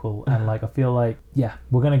get a sequel. And, like, I feel like,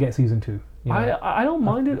 we're going to get season 2. You know? I don't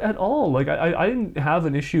mind it at all. Like I didn't have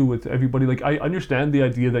an issue with everybody. Like I understand the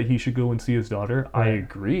idea that he should go and see his daughter. Right. I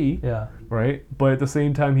agree. Yeah. Right. But at the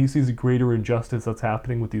same time, he sees a greater injustice that's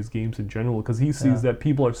happening with these games in general, because he sees that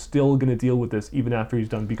people are still going to deal with this even after he's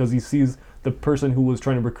done, because he sees the person who was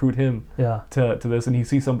trying to recruit him to this, and he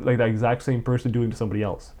sees some like that exact same person doing to somebody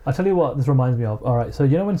else. I tell you what this reminds me of. All right. So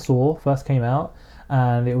you know when Saw first came out,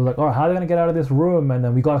 and it was like, all right, how are they going to get out of this room? And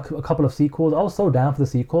then we got a couple of sequels. I was so down for the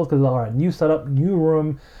sequels because, all right, new setup, new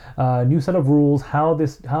room, new set of rules. How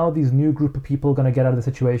these new group of people are going to get out of the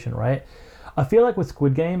situation, right? I feel like with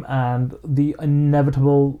Squid Game and the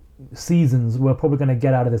inevitable seasons we're probably going to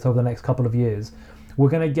get out of this over the next couple of years, we're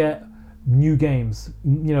going to get new games.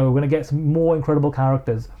 You know, we're going to get some more incredible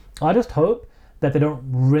characters. I just hope that they don't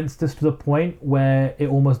rinse this to the point where it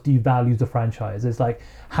almost devalues the franchise. It's like,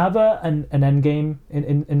 have an end game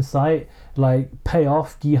in sight, like pay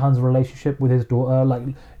off Gi-hun's relationship with his daughter, like,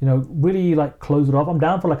 you know, really like close it off. I'm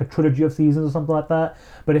down for like a trilogy of seasons or something like that.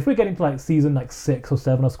 But if we're getting to like season like 6 or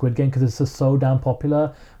 7 of Squid Game because it's just so damn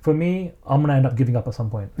popular, for me, I'm gonna end up giving up at some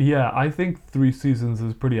point. Yeah, I think 3 seasons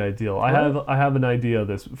is pretty ideal. Right. I have an idea of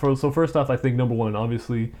this. So first off, I think number one,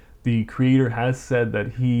 obviously, the creator has said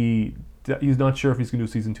that he's not sure if he's going to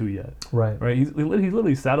do season 2 yet. Right. He's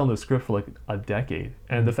literally sat on the script for like a decade,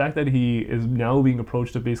 and the fact that he is now being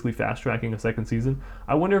approached to basically fast tracking a second season,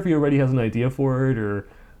 I wonder if he already has an idea for it, or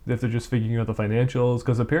if they're just figuring out the financials.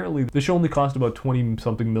 Because apparently the show only cost about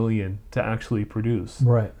 20-something million to actually produce.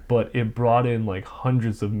 Right. But it brought in like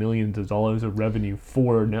hundreds of millions of dollars of revenue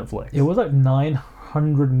for Netflix. It was like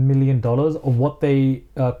 $900 million of what they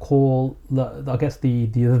call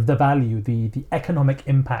the value, the economic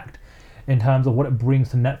impact, in terms of what it brings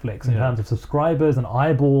to Netflix, in terms of subscribers and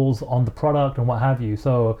eyeballs on the product and what have you.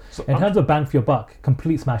 So in terms of bang for your buck,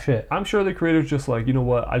 complete smash hit. I'm sure the creator's just like, you know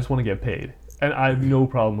what, I just want to get paid. And I have no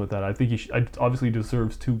problem with that. I think he obviously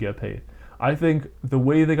deserves to get paid. I think the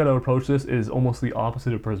way they got to approach this is almost the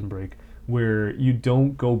opposite of Prison Break, where you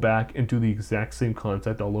don't go back into the exact same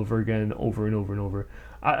concept all over again, over and over and over.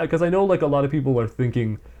 Because I know like a lot of people are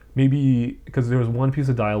thinking, maybe because there was one piece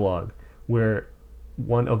of dialogue where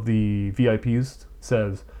one of the VIPs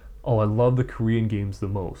says, "Oh, I love the Korean games the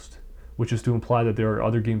most," which is to imply that there are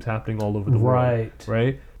other games happening all over the world.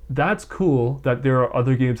 Right? That's cool that there are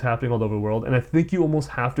other games happening all over the world, and I think you almost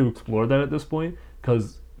have to explore that at this point,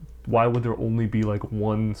 because why would there only be like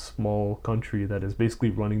one small country that is basically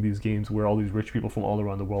running these games where all these rich people from all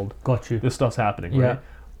around the world, this stuff's happening, right?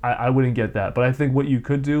 I wouldn't get that. But I think what you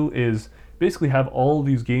could do is basically have all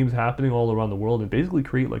these games happening all around the world and basically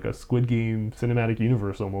create like a Squid Game cinematic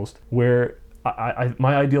universe almost, where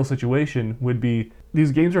my ideal situation would be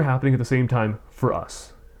these games are happening at the same time for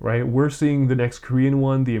us, right? We're seeing the next Korean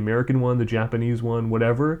one, the American one, the Japanese one,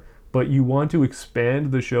 whatever, but you want to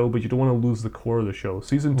expand the show, but you don't want to lose the core of the show.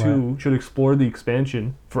 Season 2 should explore the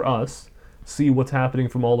expansion for us, see what's happening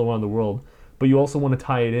from all around the world, but you also want to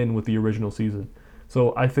tie it in with the original season.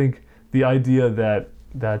 So I think the idea that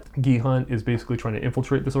Gi-hun is basically trying to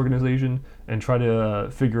infiltrate this organization and try to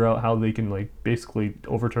figure out how they can like basically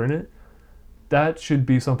overturn it, that should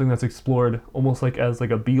be something that's explored almost like as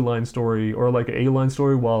like a B-line story or like an A-line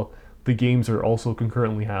story while the games are also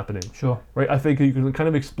concurrently happening. Sure. Right? I think you can kind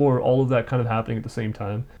of explore all of that kind of happening at the same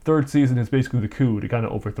time. 3rd season is basically the coup to kind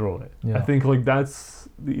of overthrow it. I think like that's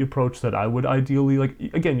the approach that I would ideally like.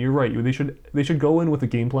 Again, you're right. They should go in with a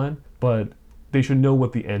game plan, but they should know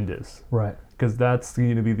what the end is. Right. Because that's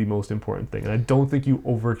going to be the most important thing. And I don't think you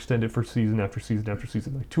overextend it for season after season after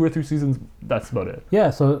season. Like 2 or 3 seasons, that's about it.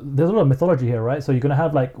 Yeah, so there's a lot of mythology here, right? So you're going to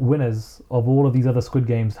have like winners of all of these other Squid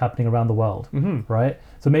Games happening around the world, right?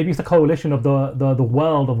 So maybe it's a coalition of the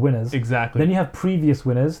world of winners. Exactly. Then you have previous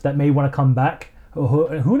winners that may want to come back.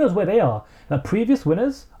 Who knows where they are? The previous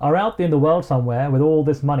winners are out there in the world somewhere with all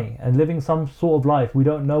this money and living some sort of life. We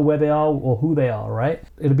don't know where they are or who they are, right?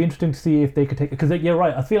 It'll be interesting to see if they could take... Because you're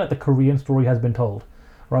right, I feel like the Korean story has been told.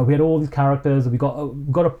 Right, we had all these characters. We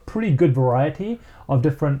got a pretty good variety of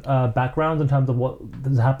different backgrounds in terms of what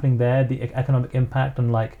is happening there, the economic impact,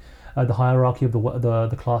 and like the hierarchy of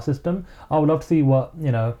the class system. I would love to see what,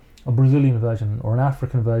 you know, a Brazilian version or an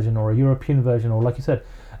African version or a European version or, like you said,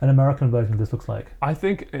 an American version of this looks like. I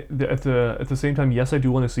think at the same time, yes, I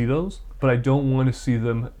do want to see those, but I don't want to see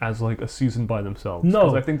them as like a season by themselves. No.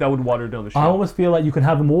 Because I think that would water down the show. I almost feel like you can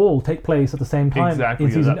have them all take place at the same time. Exactly,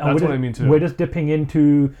 In yeah, season. that's what I mean too. We're just dipping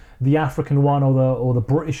into the African one or the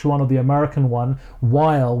British one or the American one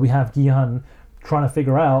while we have Gi-hun trying to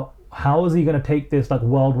figure out how is he going to take this like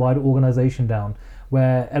worldwide organization down,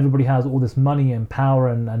 where everybody has all this money and power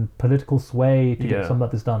and political sway to get something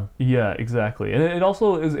like this done. Yeah, exactly. And it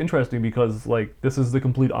also is interesting because like this is the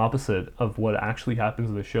complete opposite of what actually happens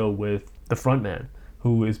in the show with the front man,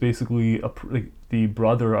 who is basically the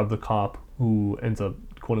brother of the cop who ends up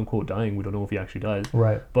quote unquote dying. We don't know if he actually dies.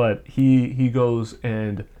 Right. But he goes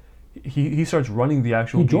and he starts running the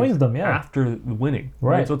actual He joins games them, yeah. after the winning.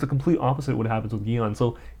 Right. So it's a complete opposite of what happens with Gi-hun.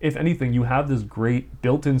 So if anything, you have this great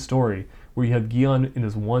built-in story where you have Gi-hun in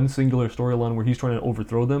this one singular storyline where he's trying to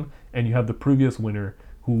overthrow them, and you have the previous winner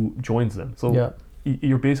who joins them. So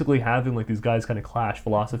you're basically having like these guys kind of clash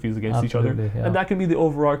philosophies against each other, Yeah. and that can be the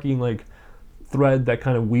overarching like thread that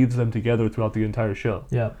kind of weaves them together throughout the entire show.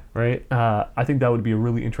 Yeah. Right. I think that would be a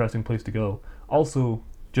really interesting place to go. Also,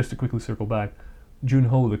 just to quickly circle back,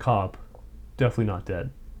 Junho the cop, definitely not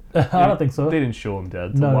dead. I don't think so. They didn't show him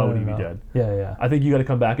dead, so why would he be dead? Yeah. I think you got to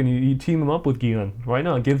come back and you team him up with Gi-hun right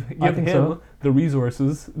now. Give him so. the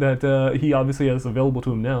resources that he obviously has available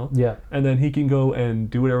to him now. Yeah. And then he can go and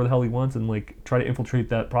do whatever the hell he wants and like try to infiltrate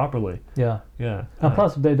that properly. Yeah. Yeah. And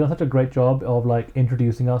plus, they've done such a great job of like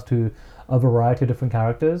introducing us to a variety of different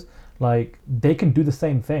characters. Like they can do the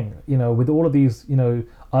same thing, you know, with all of these, you know,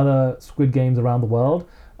 other Squid Games around the world.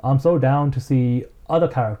 I'm so down to see other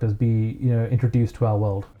characters be, you know, introduced to our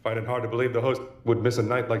world. I find it hard to believe the host would miss a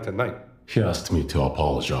night like tonight. He asked me to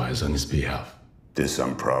apologize on his behalf. Did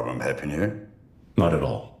some problem happen here? Not at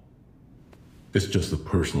all. It's just a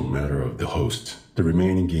personal matter of the host. The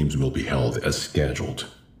remaining games will be held as scheduled.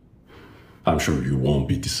 I'm sure you won't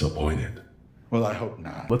be disappointed. Well, I hope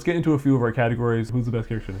not. Let's get into a few of our categories. Who's the best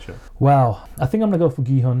character in the show? Wow. I think I'm going to go for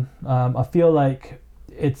Gi-hun. I feel like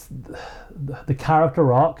it's the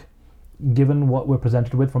character arc, given what we're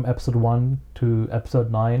presented with from episode 1 to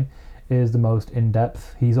episode 9, is the most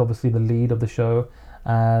in-depth. He's obviously the lead of the show,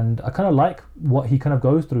 and I kind of like what he kind of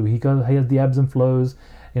goes through. He has the ebbs and flows.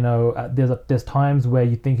 You know, there's times where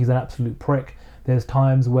you think he's an absolute prick. There's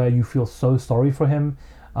times where you feel so sorry for him,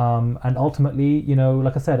 and ultimately, you know,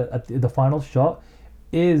 like I said, at the final shot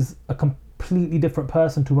is a completely different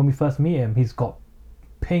person to when we first meet him. He's got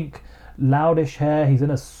pink, loudish hair. He's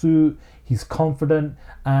in a suit. He's confident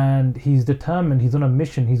and he's determined. He's on a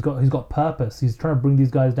mission. He's got purpose. He's trying to bring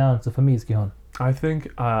these guys down. So for me, it's Gi-hun. I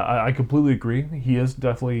think I completely agree. He is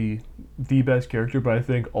definitely the best character, but I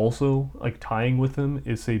think also like tying with him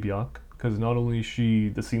is Se-byuk, because not only is she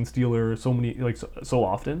the scene stealer so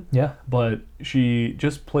often, but she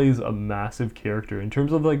just plays a massive character in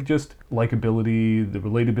terms of like just likability, the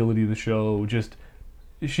relatability of the show. Just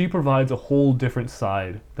she provides a whole different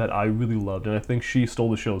side that I really loved, and I think she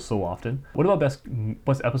stole the show so often. What about best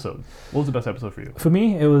episode? What was the best episode for you? For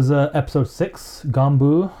me, it was episode 6,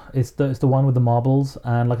 Gambu. It's the one with the marbles,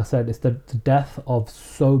 and like I said, it's the death of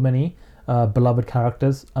so many beloved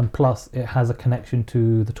characters, and plus it has a connection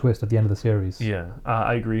to the twist at the end of the series. Yeah,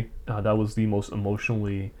 I agree. That was the most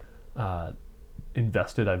emotionally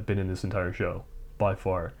invested I've been in this entire show by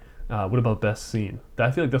far. What about best scene?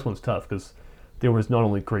 I feel like this one's tough because there was not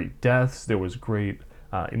only great deaths, there was great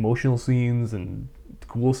emotional scenes and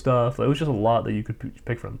cool stuff. It was just a lot that you could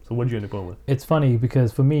pick from. So what did you end up going with? It's funny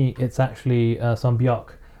because for me, it's actually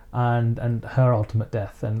Sun-byuk and her ultimate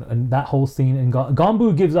death. And that whole scene in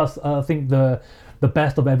Gambu gives us, I think, the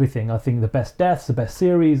best of everything. I think the best deaths, the best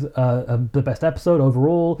series, the best episode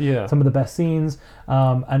overall, some of the best scenes.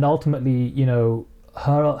 And ultimately, you know,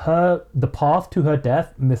 the path to her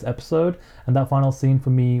death in this episode and that final scene for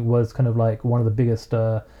me was kind of like one of the biggest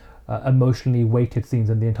emotionally weighted scenes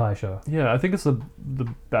in the entire show. Yeah, I think it's the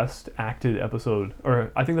best acted episode,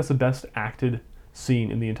 or I think that's the best acted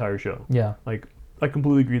scene in the entire show. Yeah. Like, I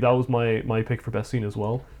completely agree. That was my pick for best scene as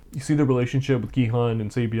well. You see the relationship with Gi-hun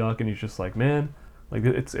and Sae-byeok, and he's just like, man, like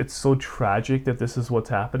it's so tragic that this is what's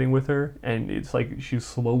happening with her, and it's like she's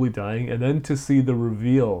slowly dying, and then to see the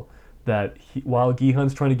reveal that while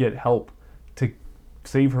Gi-hun's trying to get help to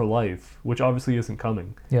save her life, which obviously isn't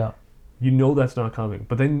coming. Yeah. You know that's not coming,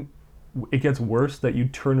 but then it gets worse that you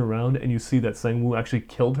turn around and you see that Sang-woo actually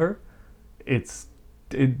killed her.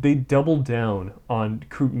 They doubled down on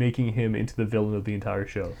making him into the villain of the entire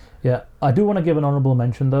show. Yeah, I do want to give an honorable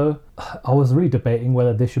mention though. I was really debating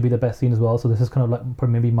whether this should be the best scene as well, so this is kind of like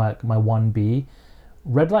maybe my 1B.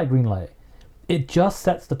 Red light, green light. It just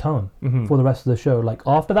sets the tone for the rest of the show. Like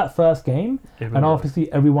after that first game, and after you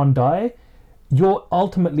see everyone die, you're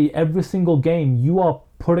ultimately every single game you are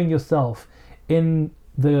putting yourself in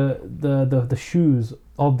the shoes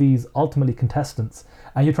of these ultimately contestants,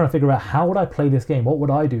 and you're trying to figure out, how would I play this game? What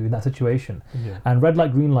would I do in that situation? Yeah. And red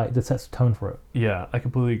light, green light just sets the tone for it. Yeah, I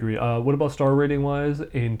completely agree. What about star rating wise?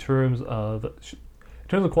 In terms of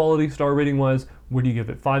quality, star rating wise, where do you give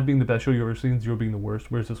it? 5 being the best show you've ever seen, 0 being the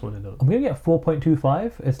worst. Where's this one end up? I'm going to get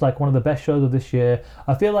 4.25. It's like one of the best shows of this year.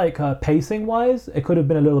 I feel like pacing wise, it could have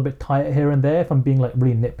been a little bit tighter here and there if I'm being like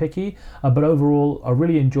really nitpicky. But overall, I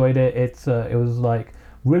really enjoyed it. It was like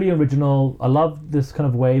really original. I love this kind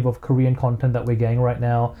of wave of Korean content that we're getting right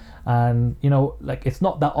now. And, you know, like it's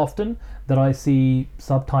not that often that I see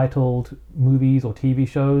subtitled movies or TV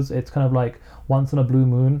shows. It's kind of like once in a blue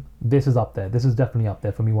moon. This is up there. This is definitely up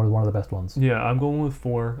there for me, one of the best ones. Yeah, I'm going with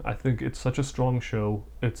 4. I think it's such a strong show.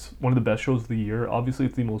 It's one of the best shows of the year. Obviously,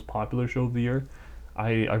 it's the most popular show of the year.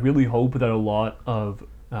 I really hope that a lot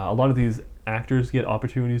of these actors get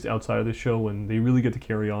opportunities outside of the show, and they really get to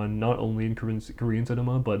carry on not only in Korean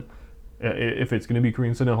cinema, but if it's going to be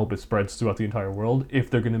Korean cinema, I hope it spreads throughout the entire world. If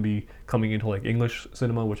they're going to be coming into like English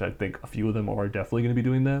cinema, which I think a few of them are definitely going to be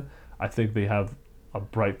doing that, I think they have a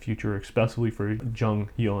bright future, especially for Jung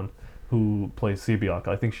Hyun, who plays Sae-byeok.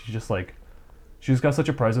 I think she's got such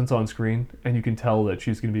a presence on screen, and you can tell that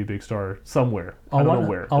she's going to be a big star somewhere. I don't know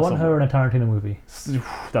where. I want her in a Tarantino movie.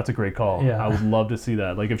 That's a great call. Yeah. I would love to see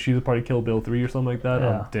that. Like if she's a part of Kill Bill 3 or something like that,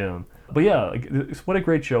 Yeah. I'm down. But yeah, like, what a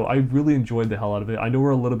great show. I really enjoyed the hell out of it. I know we're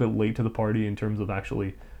a little bit late to the party in terms of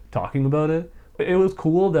actually talking about it. But it was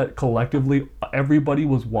cool that collectively everybody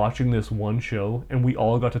was watching this one show, and we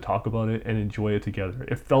all got to talk about it and enjoy it together.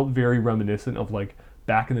 It felt very reminiscent of like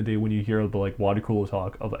back in the day when you hear the like water cooler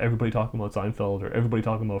talk of everybody talking about Seinfeld or everybody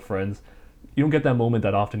talking about Friends. You don't get that moment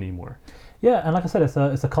that often anymore. Yeah, and like I said,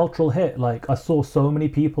 it's a cultural hit. Like I saw so many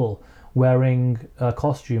people wearing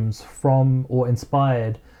costumes from or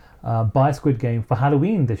inspired by Squid Game for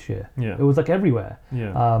Halloween this year. Yeah. It was like everywhere.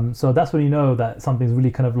 Yeah. So that's when you know that something's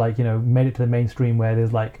really kind of like, you know, made it to the mainstream, where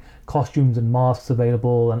there's like costumes and masks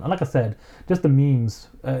available, and like I said, just the memes.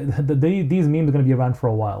 These memes are going to be around for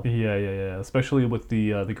a while. Yeah. Especially with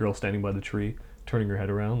the girl standing by the tree, turning her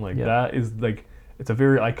head around. Like Yeah. that is like, it's a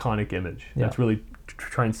very iconic image. Yeah. That's really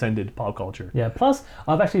transcended pop culture. Yeah. Plus,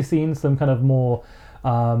 I've actually seen some kind of more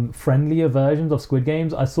friendlier versions of Squid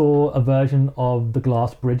Games. I saw a version of the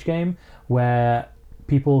Glass Bridge game where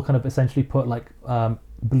people kind of essentially put like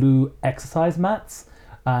blue exercise mats,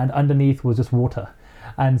 and underneath was just water.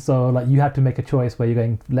 And so like you had to make a choice where you're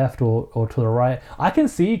going left or to the right. I can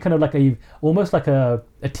see kind of like almost like a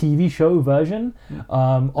TV show version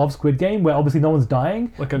of Squid Game, where obviously no one's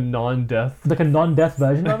dying. Like a non-death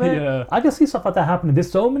version of it. Yeah. I can see stuff like that happening.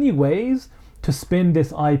 There's so many ways to spin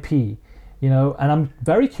this IP, you know, and I'm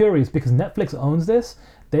very curious because Netflix owns this.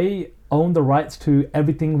 They own the rights to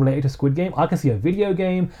everything related to Squid Game. I can see a video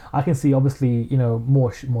game. I can see obviously, you know,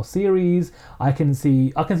 more series. I can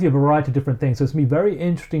see a variety of different things. So it's going to be very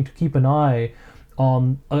interesting to keep an eye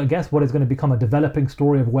on, I guess, what is going to become a developing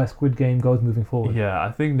story of where Squid Game goes moving forward. Yeah,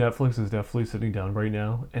 I think Netflix is definitely sitting down right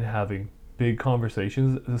now and having big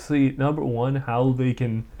conversations to see, number one, how they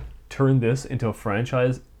can turn this into a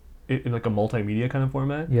franchise in like a multimedia kind of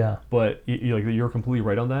format. Yeah. But you're completely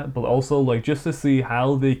right on that. But also like just to see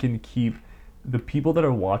how they can keep the people that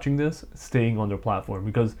are watching this staying on their platform,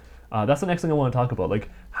 because that's the next thing I want to talk about. Like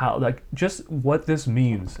how, like just what this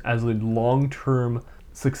means as a long-term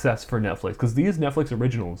success for Netflix, because these Netflix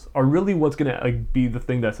originals are really what's gonna like be the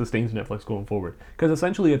thing that sustains Netflix going forward. Because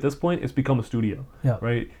essentially at this point it's become a studio, Yeah.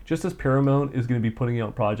 right? Just as Paramount is going to be putting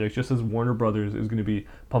out projects, just as Warner Brothers is going to be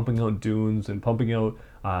pumping out Dunes and pumping out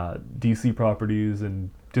DC properties,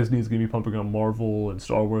 and Disney's going to be pumping out Marvel and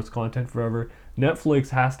Star Wars content forever, Netflix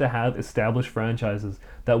has to have established franchises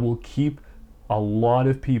that will keep a lot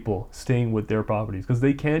of people staying with their properties, because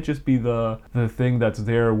they can't just be the thing that's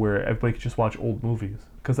there where everybody can just watch old movies,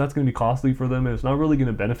 because that's going to be costly for them and it's not really going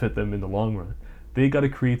to benefit them in the long run. They got to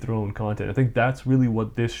create their own content. I think that's really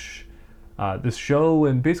what this show,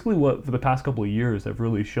 and basically what for the past couple of years have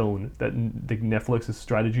really shown, that Netflix's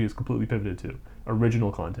strategy is completely pivoted to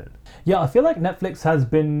original content. Yeah, I feel like Netflix has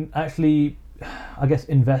been actually, I guess,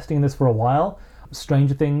 investing in this for a while.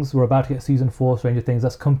 Stranger Things, we're about to get season 4 Stranger Things,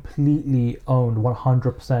 that's completely owned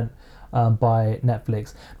 100% by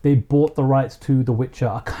Netflix. They bought the rights to The Witcher.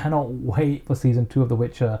 I cannot wait for season 2 of The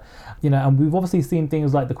Witcher. And we've obviously seen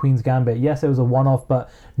things like The Queen's Gambit. Yes, it was a one-off, but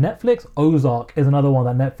Netflix, Ozark is another one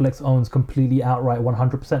that Netflix owns completely outright,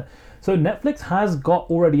 100%. So Netflix has got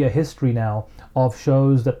already a history now of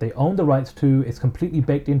shows that they own the rights to. It's completely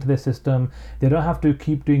baked into their system. They don't have to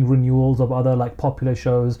keep doing renewals of other like popular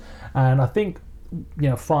shows. And I think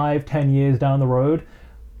 5-10 years down the road,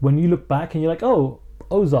 when you look back and you're like, oh,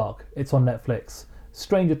 Ozark, it's on Netflix.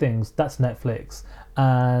 Stranger Things, that's Netflix.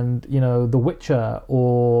 And The Witcher,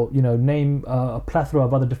 or name a plethora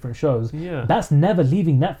of other different shows. Yeah. That's never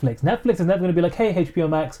leaving Netflix. Netflix is never going to be like, hey, HBO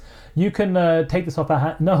Max, you can take this off our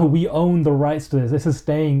hand. No, we own the rights to this. This is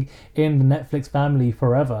staying in the Netflix family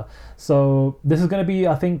forever. So this is going to be,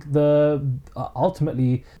 I think,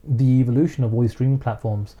 ultimately the evolution of all these streaming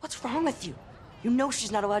platforms. What's wrong with you? You know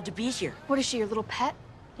she's not allowed to be here. What is she, your little pet?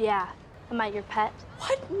 Yeah. Am I your pet?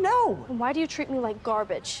 What? No. And why do you treat me like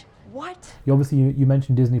garbage? What? You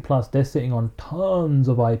mentioned Disney Plus. They're sitting on tons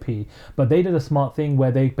of IP, but they did a smart thing where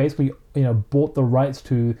they basically bought the rights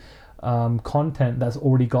to content that's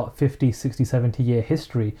already got 50, 60, 70 year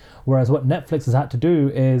history. Whereas what Netflix has had to do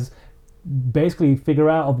is basically figure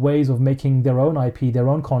out ways of making their own IP, their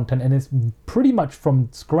own content, and it's pretty much from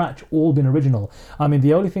scratch all been original. I mean,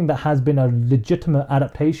 the only thing that has been a legitimate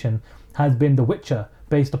adaptation has been The Witcher,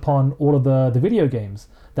 based upon all of the video games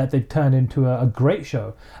that they've turned into a great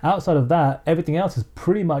show. Outside of that, everything else is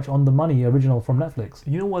pretty much on the money original from Netflix.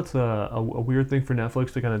 You know what's a weird thing for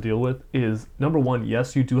Netflix to kind of deal with is, number one,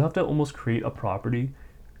 yes, you do have to almost create a property,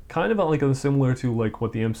 kind of like similar to like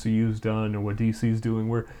what the MCU's done or what DC's doing,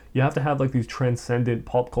 where you have to have like these transcendent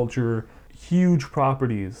pop culture huge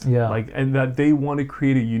properties, and that they want to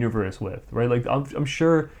create a universe with, right? Like I'm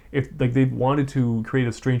sure if like they've wanted to create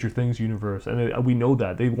a Stranger Things universe, and we know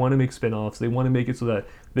that they want to make spin-offs, they want to make it so that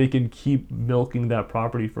they can keep milking that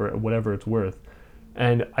property for whatever it's worth.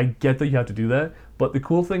 And I get that you have to do that, but the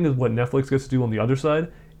cool thing is what Netflix gets to do on the other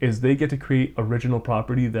side is they get to create original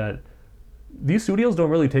property that these studios don't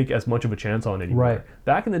really take as much of a chance on anymore. Right.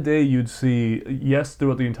 Back in the day, you'd see, yes,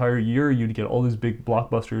 throughout the entire year, you'd get all these big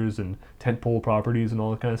blockbusters and tentpole properties and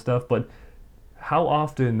all that kind of stuff, but how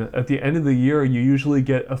often at the end of the year you usually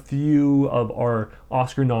get a few of our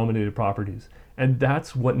Oscar-nominated properties? And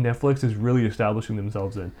that's what Netflix is really establishing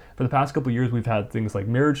themselves in. For the past couple of years, we've had things like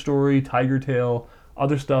Marriage Story, Tiger Tail,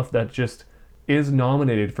 other stuff that just is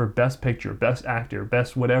nominated for Best Picture, Best Actor,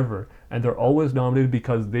 Best whatever, and they're always nominated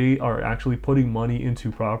because they are actually putting money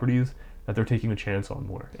into properties that they're taking a chance on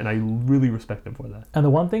more, and I really respect them for that. And the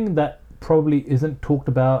one thing that probably isn't talked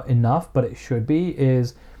about enough, but it should be,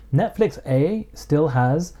 is Netflix still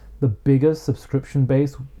has the biggest subscription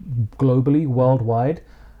base globally, worldwide,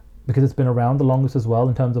 because it's been around the longest as well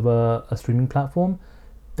in terms of a streaming platform.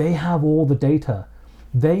 They have all the data.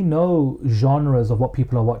 They know genres of what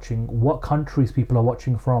people are watching, what countries people are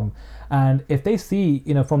watching from. And if they see,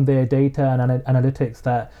 from their data and analytics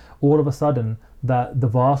that all of a sudden that the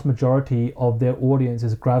vast majority of their audience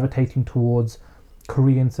is gravitating towards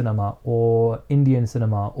Korean cinema or Indian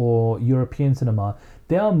cinema or European cinema,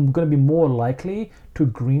 they are going to be more likely to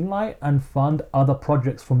greenlight and fund other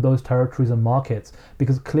projects from those territories and markets,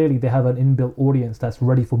 because clearly they have an inbuilt audience that's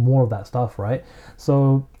ready for more of that stuff, right?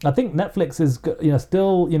 So I think Netflix is,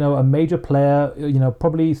 still, a major player,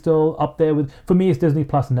 probably still up there with, for me, it's Disney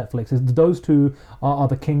Plus and Netflix. Those two are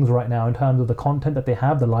the kings right now in terms of the content that they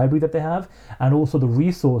have, the library that they have, and also the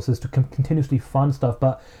resources to continuously fund stuff.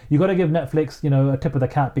 But you got to give Netflix, a tip of the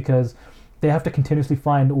cap, because they have to continuously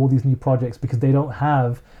find all these new projects because they don't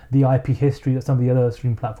have the IP history that some of the other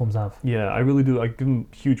streaming platforms have. Yeah, I really do. I give them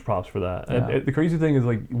huge props for that. Yeah. And the crazy thing is,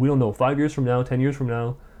 like, we don't know, 5 years from now, 10 years from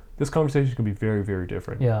now, this conversation could be very, very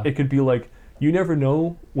different. Yeah. It could be like, you never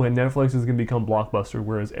know when Netflix is going to become Blockbuster,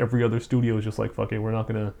 whereas every other studio is just like, fuck it, we're not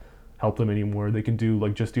going to help them anymore. They can do,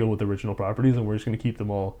 like, just deal with original properties, and we're just going to keep them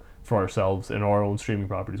all for ourselves and our own streaming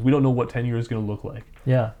properties. We don't know what 10 years is going to look like.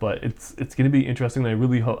 Yeah. But it's going to be interesting. I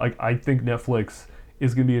really hope, I think Netflix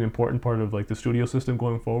is going to be an important part of, like, the studio system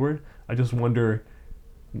going forward. I just wonder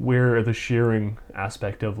where the sharing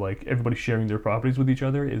aspect of, like, everybody sharing their properties with each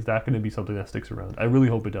other, is that going to be something that sticks around? I really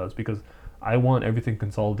hope it does, because I want everything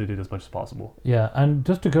consolidated as much as possible. Yeah, and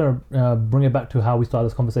just to kind of bring it back to how we started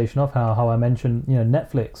this conversation off, how I mentioned,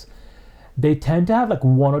 Netflix, they tend to have like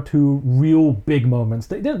one or two real big moments.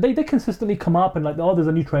 They consistently come up and like, oh, there's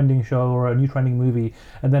a new trending show or a new trending movie,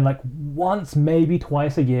 and then like once, maybe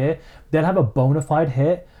twice a year, they'll have a bona fide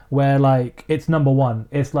hit where like it's number one.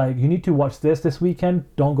 It's like, you need to watch this weekend.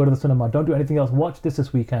 Don't go to the cinema. Don't do anything else. Watch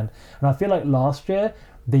this weekend. And I feel like last year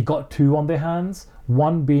they got two on their hands.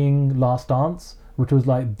 One being Last Dance, which was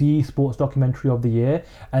like the sports documentary of the year,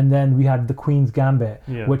 and then we had The Queen's Gambit,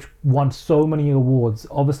 which won so many awards.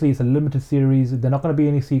 Obviously, it's a limited series. They're not going to be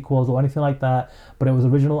any sequels or anything like that, but it was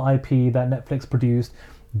original IP that Netflix produced.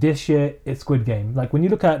 This year, it's Squid Game. Like when you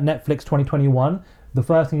look at Netflix 2021, the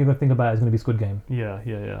first thing you're going to think about is going to be Squid Game.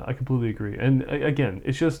 Yeah. I completely agree. And again,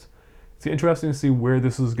 it's interesting to see where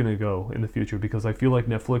this is going to go in the future, because I feel like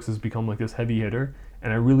Netflix has become like this heavy hitter,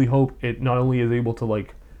 and I really hope it not only is able to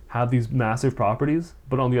like have these massive properties,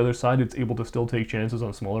 but on the other side, it's able to still take chances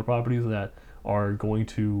on smaller properties that are going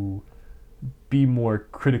to be more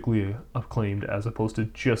critically acclaimed as opposed to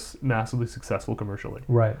just massively successful commercially.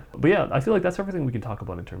 Right. But yeah, I feel like that's everything we can talk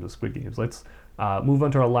about in terms of Squid Games. Let's move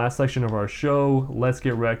on to our last section of our show. Let's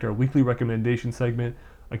Get Wrecked, our weekly recommendation segment.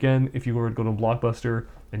 Again, if you were to go to Blockbuster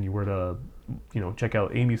and you were to, check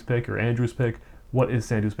out Amy's pick or Andrew's pick, what is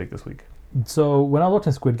Sandhu's pick this week? So when I was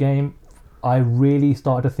watching Squid Game, I really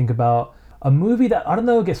started to think about a movie that, I don't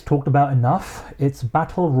know, gets talked about enough. It's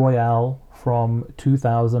Battle Royale from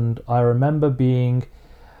 2000. I remember being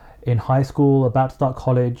in high school, about to start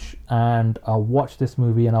college, and I watched this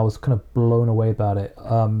movie and I was kind of blown away about it.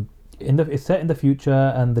 It's set in the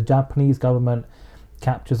future, and the Japanese government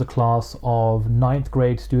captures a class of 9th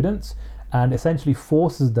grade students and essentially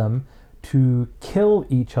forces them to kill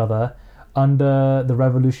each other under the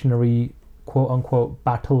revolutionary quote-unquote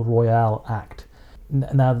Battle Royale Act.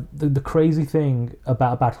 Now, the crazy thing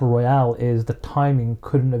about Battle Royale is the timing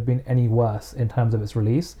couldn't have been any worse in terms of its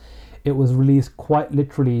release. It was released quite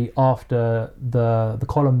literally after the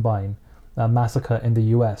Columbine massacre in the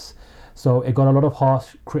US. So it got a lot of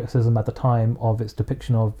harsh criticism at the time of its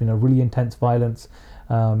depiction of really intense violence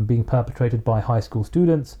being perpetrated by high school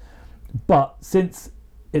students. But since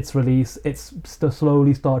its release, it's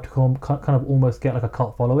slowly started to kind of almost get like a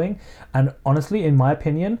cult following. And honestly, in my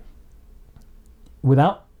opinion,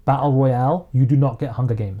 without Battle Royale, you do not get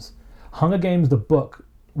Hunger Games. Hunger Games, the book,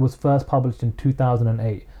 was first published in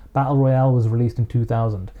 2008. Battle Royale was released in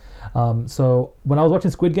 2000. So when I was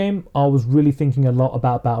watching Squid Game, I was really thinking a lot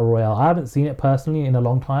about Battle Royale. I haven't seen it personally in a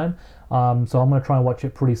long time, so I'm going to try and watch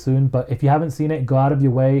it pretty soon. But if you haven't seen it, go out of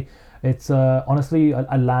your way. It's honestly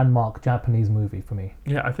a landmark Japanese movie for me.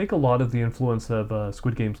 Yeah, I think a lot of the influence of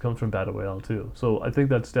Squid Games comes from Battle Royale too. So I think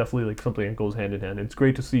that's definitely like something that goes hand in hand. It's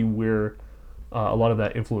great to see where a lot of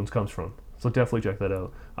that influence comes from. So definitely check that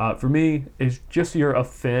out. For me, it's just you're a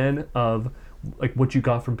fan of like what you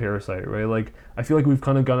got from Parasite, right? Like I feel like we've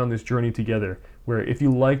kind of gone on this journey together where if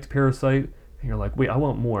you liked Parasite and you're like, wait, I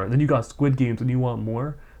want more, and then you got Squid Games and you want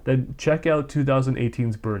more, then check out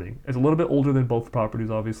 2018's Burning. It's a little bit older than both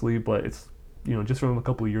properties, obviously, but it's just from a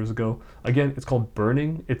couple of years ago. Again, it's called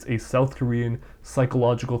Burning. It's a South Korean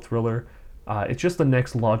psychological thriller. It's just the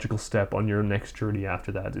next logical step on your next journey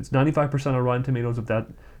after that. It's 95% on Rotten Tomatoes, if that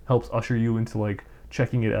helps usher you into like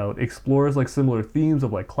checking it out. Explores like similar themes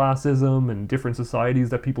of like classism and different societies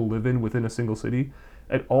that people live in within a single city.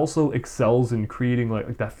 It also excels in creating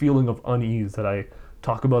like that feeling of unease that I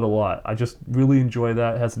talk about a lot. I just really enjoy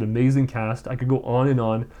that. It has an amazing cast. I could go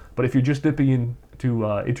on, but if you're just dipping into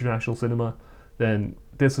international cinema, then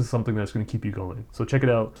this is something that's going to keep you going. So check it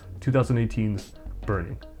out, 2018's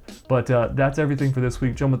Burning. But that's everything for this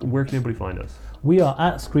week. Gentlemen, where can anybody find us? We are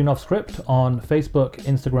at Screen Off Script on Facebook,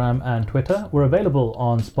 Instagram, and Twitter. We're available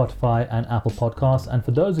on Spotify and Apple Podcasts. And for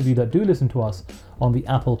those of you that do listen to us on the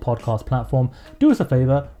Apple Podcast platform, do us a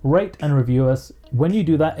favor, rate and review us. When you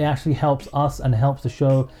do that, it actually helps us and helps the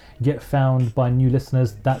show get found by new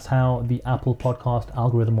listeners. That's how the Apple Podcast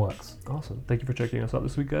algorithm works. Awesome. Thank you for checking us out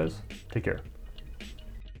this week, guys. Take care.